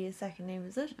isn't really a second name,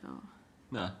 is it?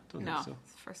 No, don't think so.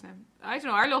 It's the first name. I don't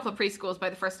know. Our local priest goes by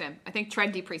the first name. I think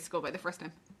trendy priests go by the first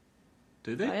name.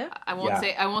 Do they? Oh, yeah? I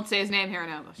won't say his name here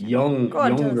now. But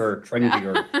Younger,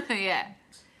 trendier. Yeah.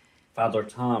 Father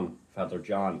Tom, Father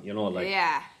John. You know, like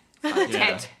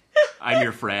Ted. I'm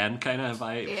your friend kind of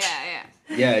vibe.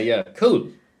 Yeah. Cool.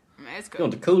 It's good. You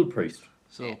know, the cool priest.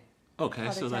 So okay,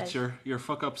 Father so that's Ted. your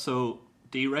fuck up. So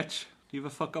D Rich, do you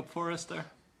have a fuck up for us there?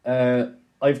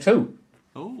 I've two.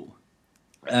 Oh.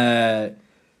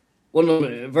 One of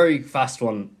them, a very fast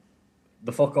one.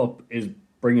 The fuck up is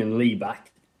bringing Lee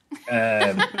back.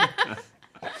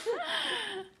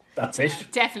 That's it.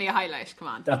 Definitely a highlight. Come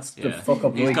on. That's the fuck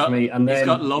up week for me. And then he's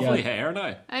got lovely hair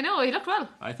now. I know, he looked well.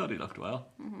 I thought he looked well.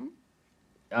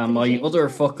 And my other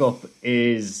fuck up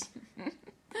is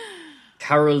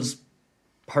Carol's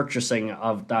purchasing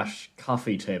of that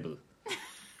coffee table.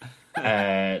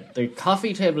 The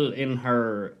coffee table in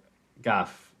her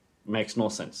gaff makes no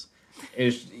sense.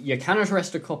 You cannot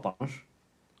rest a cup on it,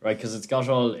 right? Because it's got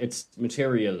all its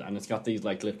material and it's got these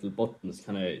like little buttons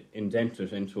kind of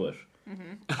indented into it.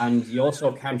 Mm-hmm. And you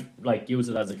also can't like use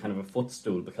it as a kind of a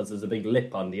footstool because there's a big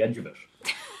lip on the edge of it.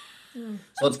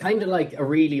 So it's kind of like a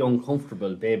really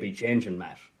uncomfortable baby changing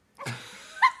mat.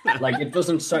 Like it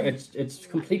doesn't. It's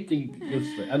completely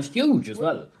useless and it's huge as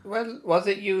well. Well, was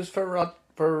it used for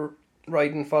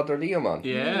riding Father Liam on?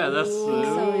 Yeah, that's.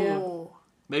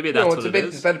 Maybe No, that's it's what a bit. it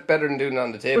is. It's better than doing it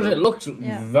on the table. But it looks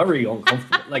very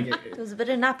uncomfortable. Like There was a bit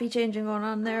of nappy changing going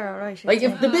on there, alright. like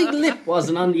if the big lip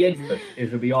wasn't on the edge of it,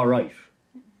 it would be all right.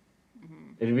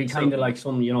 It'd be kind of like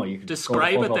some, you could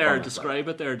Describe it there. Describe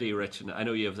it there, D. Rich. And I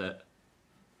know you have that.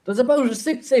 There's about a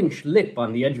 6-inch lip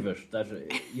on the edge of it that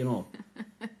A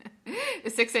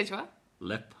 6-inch what?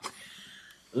 Lip.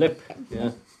 Lip,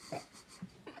 yeah.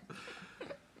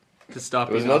 To stop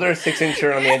There was you. another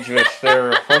 6-incher on the edge of it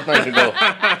there a fortnight ago.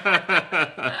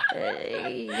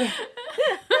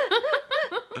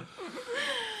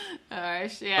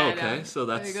 Alright, yeah. Okay, so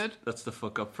very good. that's the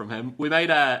fuck up from him. We might,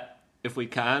 if we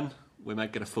can, we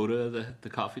might get a photo of the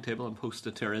coffee table and post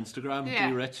it to our Instagram. Yeah.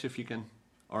 D. Rich, if you can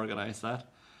organise that.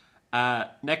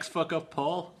 Next fuck up,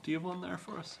 Paul. Do you have one there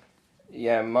for us?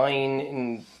 Yeah,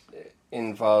 mine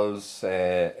involves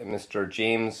Mr.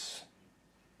 James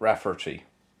Rafferty.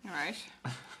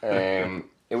 Alright.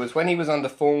 It was when he was on the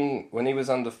phone,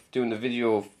 doing the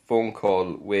video phone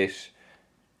call with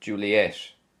Juliet.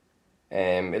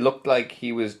 It looked like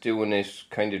he was doing it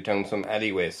kind of down some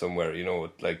alleyway somewhere,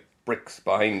 with like bricks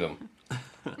behind him.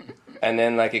 And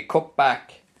then like it cut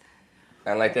back,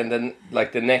 and like then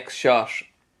like the next shot,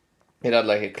 it had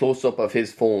like a close up of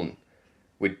his phone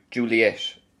with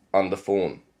Juliet on the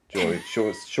phone,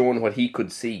 showing what he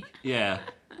could see. Yeah.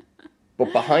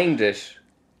 But behind it,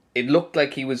 it looked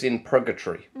like he was in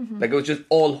purgatory. Like it was just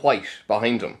all white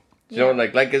behind him.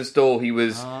 Like as though he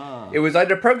was. It was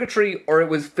either purgatory or it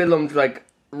was filmed like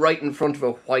right in front of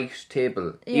a white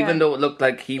table. Yeah. Even though it looked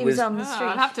like he was on the street.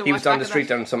 I'll have to he watch was on back the of street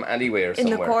that. down some alleyway or In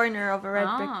somewhere. the corner of a red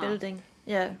brick building.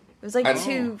 Yeah. It was like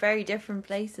two very different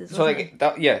places. So Wasn't like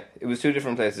that, it was two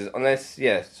different places. Unless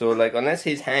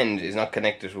his hand is not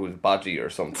connected to his body or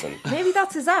something. Maybe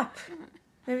that's his app.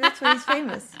 Maybe that's why he's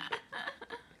famous.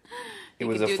 It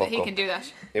was a fuck He up. can do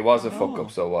that. It was a fuck up,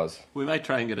 so it was. We might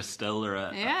try and get a still or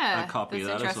a copy of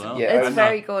that's that as interesting. well. Yeah, It's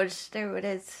very good. There it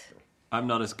is. I'm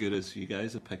not as good as you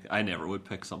guys at pick. I never would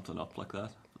pick something up like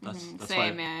that. That's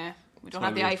Same, why. yeah. We don't why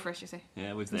have the we- eye for it, you see.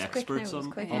 Yeah, we've the It was quick now, experts it was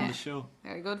on quick. on Yeah. the show.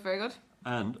 Very good, very good.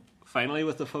 And finally,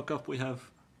 with the fuck up, we have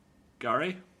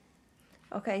Gary.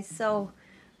 Okay, so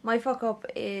my fuck up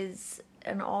is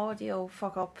an audio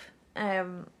fuck up,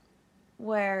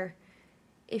 where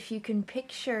if you can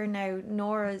picture now,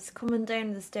 Nora's coming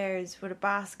down the stairs with a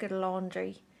basket of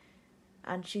laundry,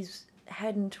 and she's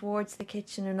heading towards the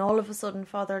kitchen, and all of a sudden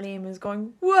Father Liam is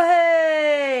going,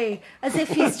 "Way!" as if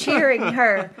he's cheering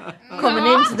her coming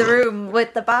into the room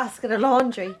with the basket of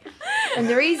laundry. And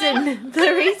the reason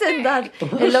that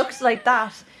it looks like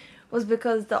that was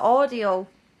because the audio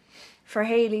for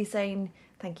Hayley saying,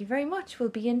 "Thank you very much, we'll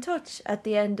be in touch," at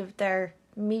the end of their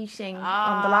meeting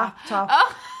on the laptop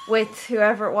with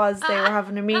whoever it was they were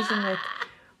having a meeting with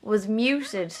was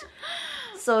muted.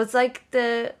 So it's like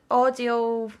the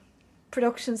audio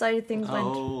production side of things went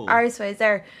arseways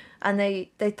there, and they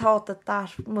thought that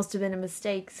must have been a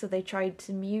mistake, so they tried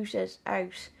to mute it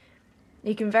out.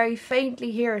 You can very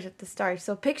faintly hear it at the start.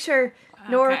 So picture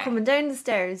Nora coming down the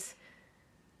stairs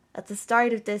at the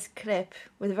start of this clip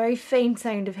with a very faint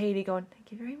sound of Hayley going,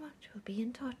 "Thank you very much, we'll be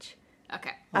in touch."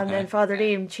 Okay. And then Father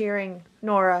Liam cheering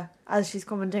Nora as she's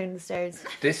coming down the stairs.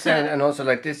 This sound, and also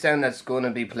like this sound that's going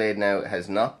to be played now, has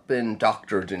not been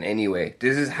doctored in any way.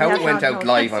 This is how it went out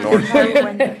live on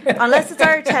RTÉ. Unless it's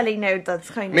our telly now, that's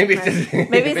kind Maybe of...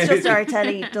 maybe it's just our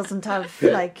telly doesn't have,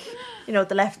 like, you know,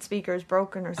 the left speaker is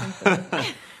broken or something.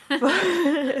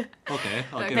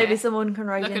 Okay, Maybe someone can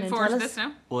write in Looking and forward tell to us. this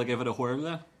now. Will I give it a whirl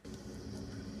then?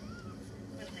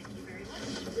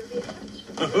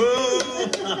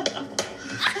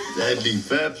 Deadly,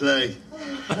 fair play.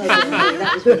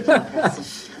 That was really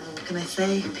impressive. What can I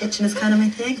say? Pitching is kind of my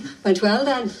thing. Went well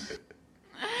then.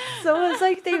 So it's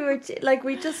like they were,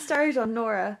 we just started on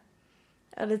Nora,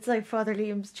 and it's like Father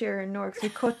Liam's cheering Nora, because we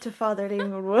cut to Father Liam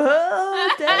going, "Whoa,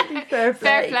 deadly fair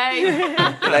play."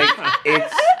 Fair play.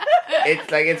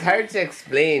 Like it's hard to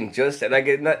explain. Just like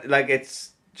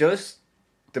it's just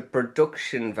the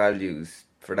production values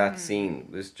for that scene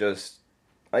was just.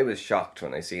 I was shocked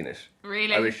when I seen it.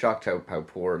 Really? I was shocked how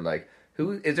poor. Like,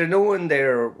 who is there? No one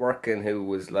there working who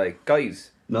was like,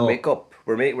 "Guys, No. wake up!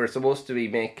 We're supposed to be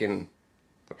making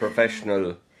a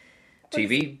professional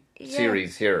TV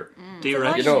series here."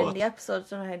 D-Rich, You know, in the episode, I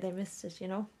don't know how they missed it, you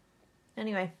know.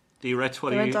 Anyway, D-Rich,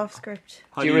 what they do went you... off script.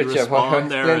 How do you D-Rich, respond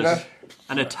there explain as that?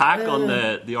 an attack on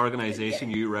the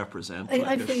organisation you represent?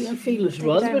 I feel it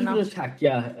was a bit of an attack,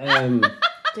 yeah.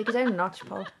 Take it down a notch,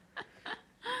 Paul.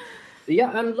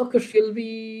 Yeah, and look, you'll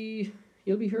be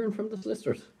hearing from the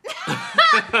solicitors.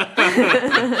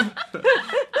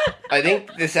 I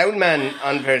think the sound man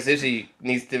on Fair City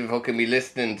needs to fucking be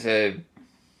listening to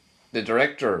the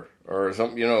director or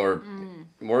something, you know, or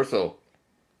more so.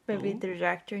 Maybe the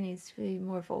director needs to be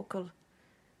more vocal.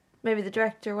 Maybe the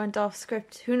director went off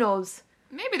script. Who knows?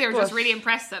 Maybe they were just really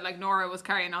impressed that like Nora was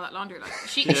carrying all that laundry. Like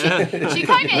she kind of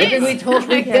Maybe is. we thought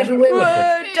we'd get away with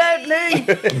it.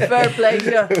 Deadly! Fair play,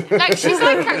 yeah. Like she's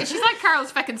like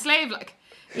Carol's fucking slave. Like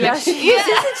Yeah, she is,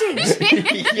 isn't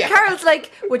she? Yeah. Carol's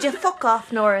like, "Would you fuck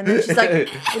off, Nora?" And then she's like,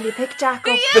 "Will you pick Jack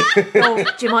up? Oh,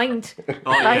 do you mind?"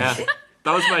 Oh, yeah.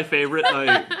 That was my favourite,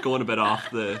 now going a bit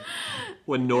off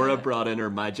when Nora brought in her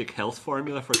magic health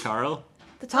formula for Carol.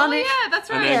 The tonic. Oh, yeah, that's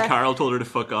right. And then Yeah. Carol told her to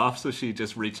fuck off, so she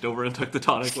just reached over and took the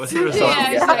tonic with her. Yeah,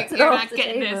 she's like, That's it "You're off not the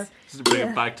getting table. this." Just to bring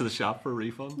it back to the shop for a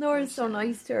refund. Nora's so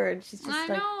nice to her, and she's just I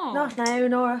like, know. "Not now,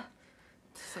 Nora."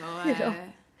 So You know.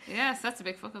 yes, that's a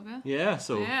big fuck up. Yeah. Yeah,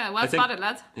 so... Yeah, I well think- spotted,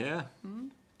 lads. Yeah.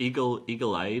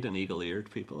 Eagle-eyed and eagle-eared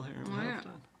people here. We have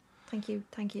that. Thank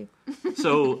you.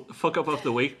 So, fuck up of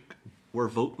the week. We're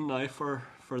voting now for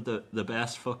the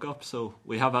best fuck up. So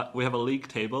we have a league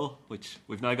table, which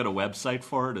we've now got a website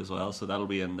for it as well. So that'll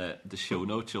be in the show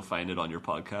notes. You'll find it on your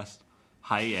podcast.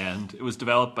 High end. It was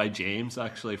developed by James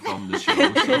actually from the show.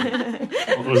 So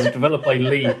It was developed by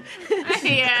Lee.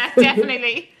 Yeah,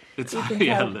 definitely. it's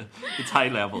high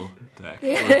level tech.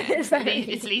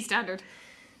 It's Lee standard.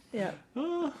 Yeah.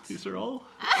 Oh, these are all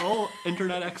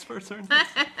internet experts, aren't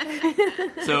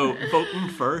they? So voting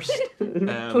first.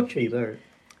 Touchy there.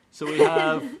 So we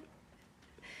have.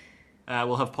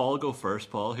 We'll have Paul go first.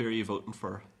 Paul, who are you voting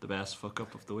for the best fuck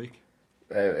up of the week?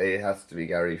 It has to be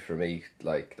Gary for me.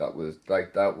 That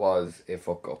was a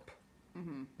fuck up.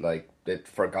 Mm-hmm. Like, it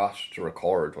forgot to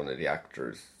record one of the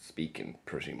actors speaking,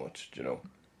 pretty much. You know.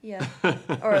 Yeah.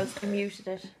 Or else they muted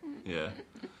it. Yeah.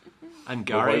 And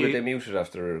Well, why would they Gary. mute it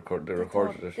after they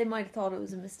recorded it? They might have thought it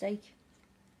was a mistake.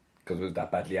 Because it was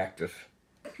that badly acted.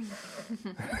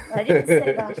 I didn't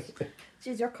say that.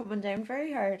 Jeez, you're coming down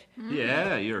very hard.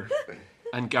 Yeah, you're.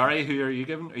 And Gary, who are you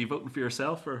giving? Are you voting for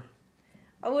yourself or?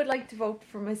 I would like to vote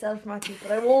for myself, Matthew,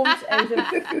 but I won't out of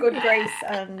good grace.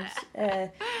 And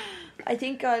I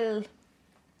think I'll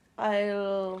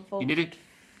vote.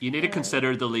 You need to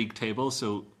consider the league table.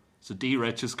 So So D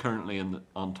Rich is currently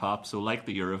on top. So like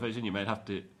the Eurovision, you might have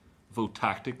to vote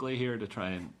tactically here to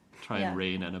try and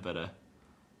rein in a bit of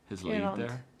his lead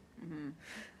there.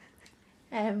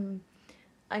 I'm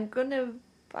gonna.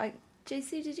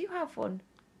 JC, did you have one?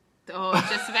 Oh,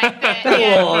 just about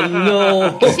yeah. Oh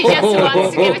no! She just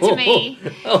wants to give it to me.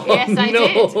 Yes, I no.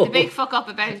 did. The big fuck up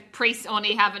about priests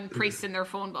only having priests in their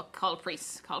phone book called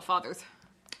fathers.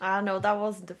 No, that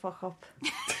wasn't a fuck up.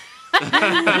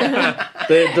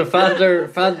 The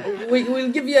father.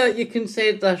 We'll give you. You can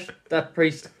say that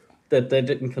priest that they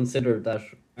didn't consider that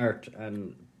art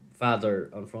and father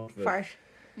on front of it Fart.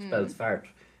 spells fart.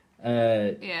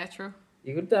 Yeah, true.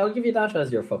 I'll give you that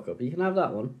as your fuck up. You can have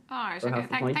that one. All right, for okay.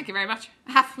 half a point. Thank you very much.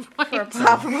 Half a point. For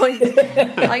half a point.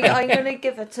 I'm going to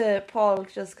give it to Paul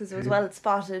just because it was well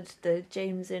spotted, the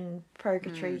James in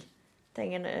Purgatory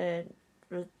thing. And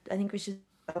I think we should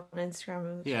put it up on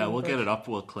Instagram. Yeah, we'll get it up.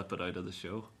 We'll clip it out of the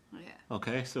show. Oh, yeah.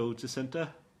 Okay, so Jacinta.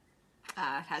 It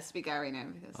has to be Gary now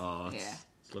because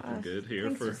It's looking good here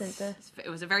Thanks, for. Jacinta. it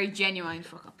was a very genuine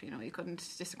fuck up. You couldn't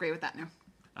disagree with that now.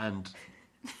 And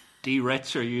D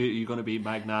Rich, are you going to be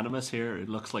magnanimous here? It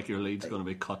looks like your lead's going to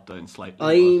be cut down slightly.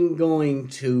 I'm going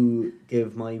to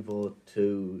give my vote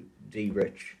to D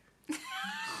Rich.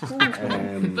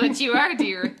 But you are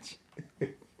D Rich.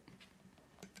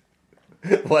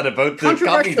 What about the coffee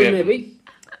Controversial, table? maybe.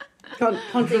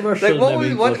 Controversial, Like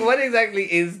maybe. what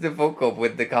exactly is the fuck up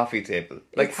with the coffee table?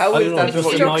 Like how I is don't know, that it just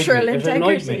fuck annoyed me. Structural It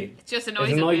annoyed integrity. me. It just It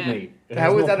annoys annoyed him. me. It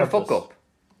How has is no that a purpose. fuck up?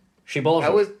 She bought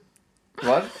How it. is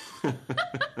what?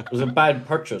 It was a bad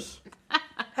purchase.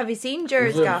 Have you seen It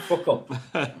Jer's was a gaff? fuck up.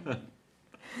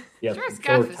 Yeah, Jer's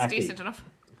pure gaff is tacky. decent enough.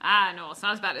 No, it's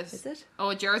not as bad as. Is it?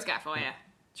 Oh, Jer's gaff. Oh yeah,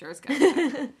 Jer's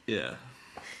gaff. Yeah.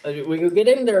 We could get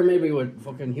in there maybe with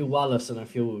fucking Hugh Wallace and a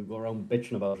few would go around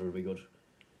bitching about it. It'd be good.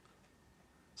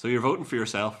 So you're voting for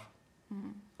yourself.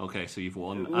 Okay, so you've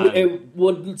won. It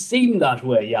would seem that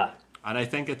way, yeah. And I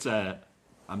think it's a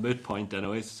moot point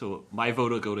anyways. So my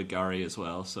vote will go to Gary as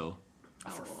well. So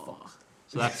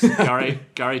that's Gary.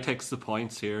 Gary takes the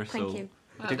points here. Thank so you.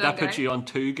 I think Well that done, puts Gary. you on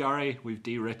 2, Gary. We've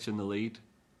D Rich in the lead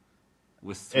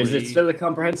with 3. Is it still a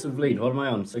comprehensive lead? What am I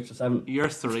on? 6 or 7? You're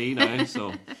 3 now,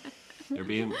 so you're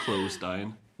being closed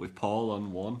down. We've Paul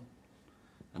on 1.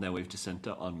 And then we've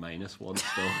Jacinta on -1 still,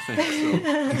 I think.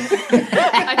 So.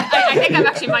 I think I'm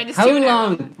actually -2 How now.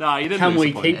 long No, you didn't can lose we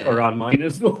a point. keep her on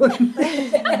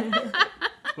 -1?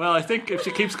 Well, I think if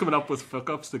she keeps coming up with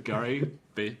fuck-ups that Gary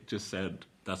just said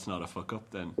that's not a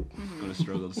fuck-up, then I'm going to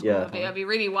struggle to score. Yeah. I'll be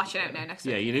really watching out now next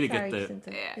Yeah, week. you need to Sorry, get the...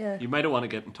 Jacinta. Yeah. Yeah. You might want to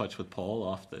get in touch with Paul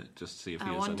off just to see if he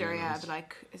I has wonder, any yeah, ideas. but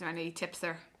is there any tips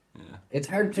there? It's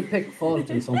hard to pick fault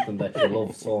in something that you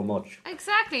love so much.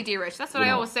 Exactly, D Rich. That's what I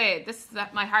Yeah. always say. This is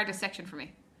my hardest section for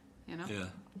me. Yeah.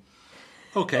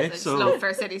 Okay, I just so love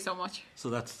Fair City so much.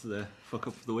 that's the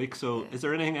fuck-up of the week. So is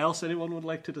there anything else anyone would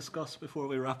like to discuss before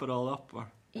we wrap it all up? Or?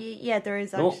 Yeah, there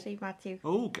is No. actually, Matthew.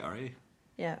 Oh, Gary.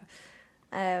 Yeah.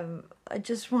 I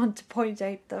just want to point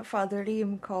out that Father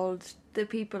Liam called the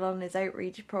people on his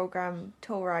outreach program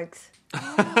toe rags.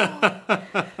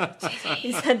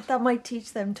 He said that might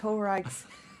teach them toe rags.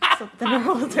 Something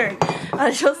or other.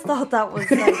 I just thought that was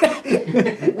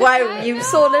like, wow, you've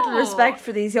so little respect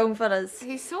for these young fellas.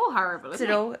 He's so horrible, isn't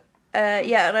You know,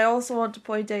 yeah, and I also want to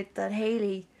point out that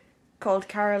Hayley called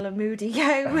Carol a moody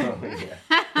cow.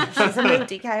 She's a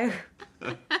moody cow.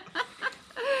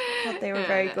 Thought they were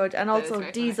very good, and that is also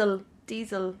very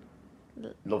Diesel.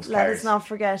 Loves Let cars. us not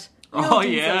forget. Oh,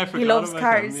 Diesel. yeah, I forgot He loves about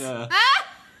cars. him, yeah.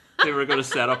 They were going to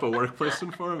set up a work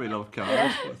placement for him. He loved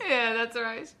cars. he? Yeah, that's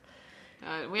right.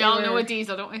 We They all know were- a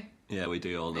Diesel, don't we? Yeah, we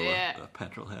do all know Yeah. a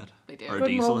petrol head. We do. Or a Good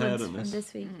diesel head moments in from this.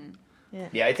 this week.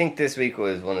 Yeah, I think this week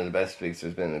was one of the best weeks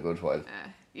there's been in a good while.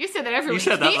 You said that every You week.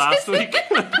 said that last week.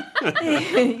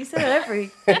 You said it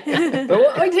every. But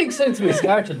what I think since we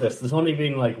started this, there's only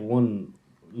been like one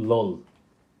lull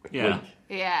Yeah.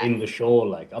 Yeah. in the show.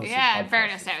 Like, obviously, Yeah, in podcast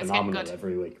fairness, is now it's getting phenomenal good.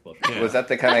 every week. But Yeah. Was that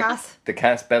the kind of Cass. the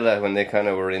Cass Bella when they kind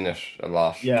of were in it a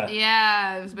lot? yeah,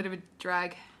 Yeah, it was a bit of a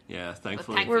drag. Yeah,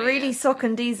 thankfully. thank- We're really Yeah.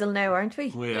 sucking Diesel now, aren't we?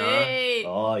 We are. Hey.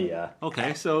 oh yeah.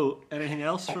 Okay, so anything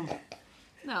else from...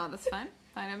 No, that's fine.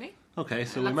 Fine with me. Okay,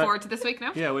 so I we look might... forward to this week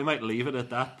now. Yeah, we might leave it at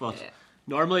that, but Yeah.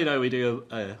 normally now we do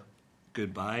a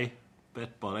goodbye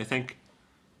bit, but I think,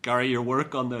 Gary, your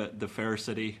work on the Fair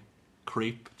City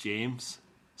Creep James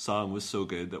song was so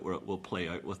good that we'll play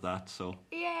out with that. So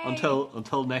Yay.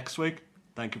 until next week,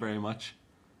 thank you very much.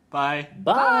 Bye.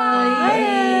 Bye.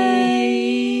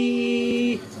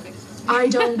 I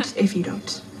don't if you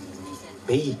don't.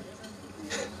 Me?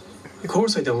 Of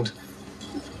course I don't.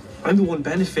 I'm the one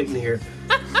benefiting here.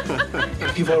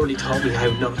 You've already taught me how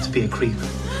not to be a creep.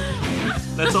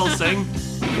 Let's all sing.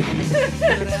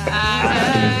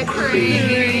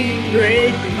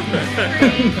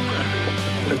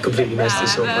 I've completely messed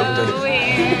this up, haven't I?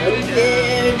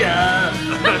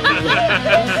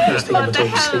 I was thinking What about the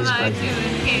taking hell sleeves am I back.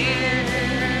 doing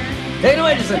here? Take it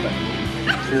away, December.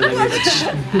 And then I made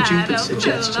a stupid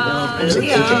suggestion. I was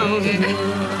thinking.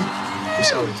 I'm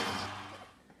sorry.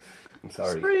 I'm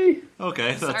sorry.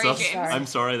 Okay, that's Sorry, us. James. I'm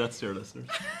sorry, that's your listeners.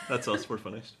 That's us, we're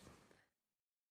finished.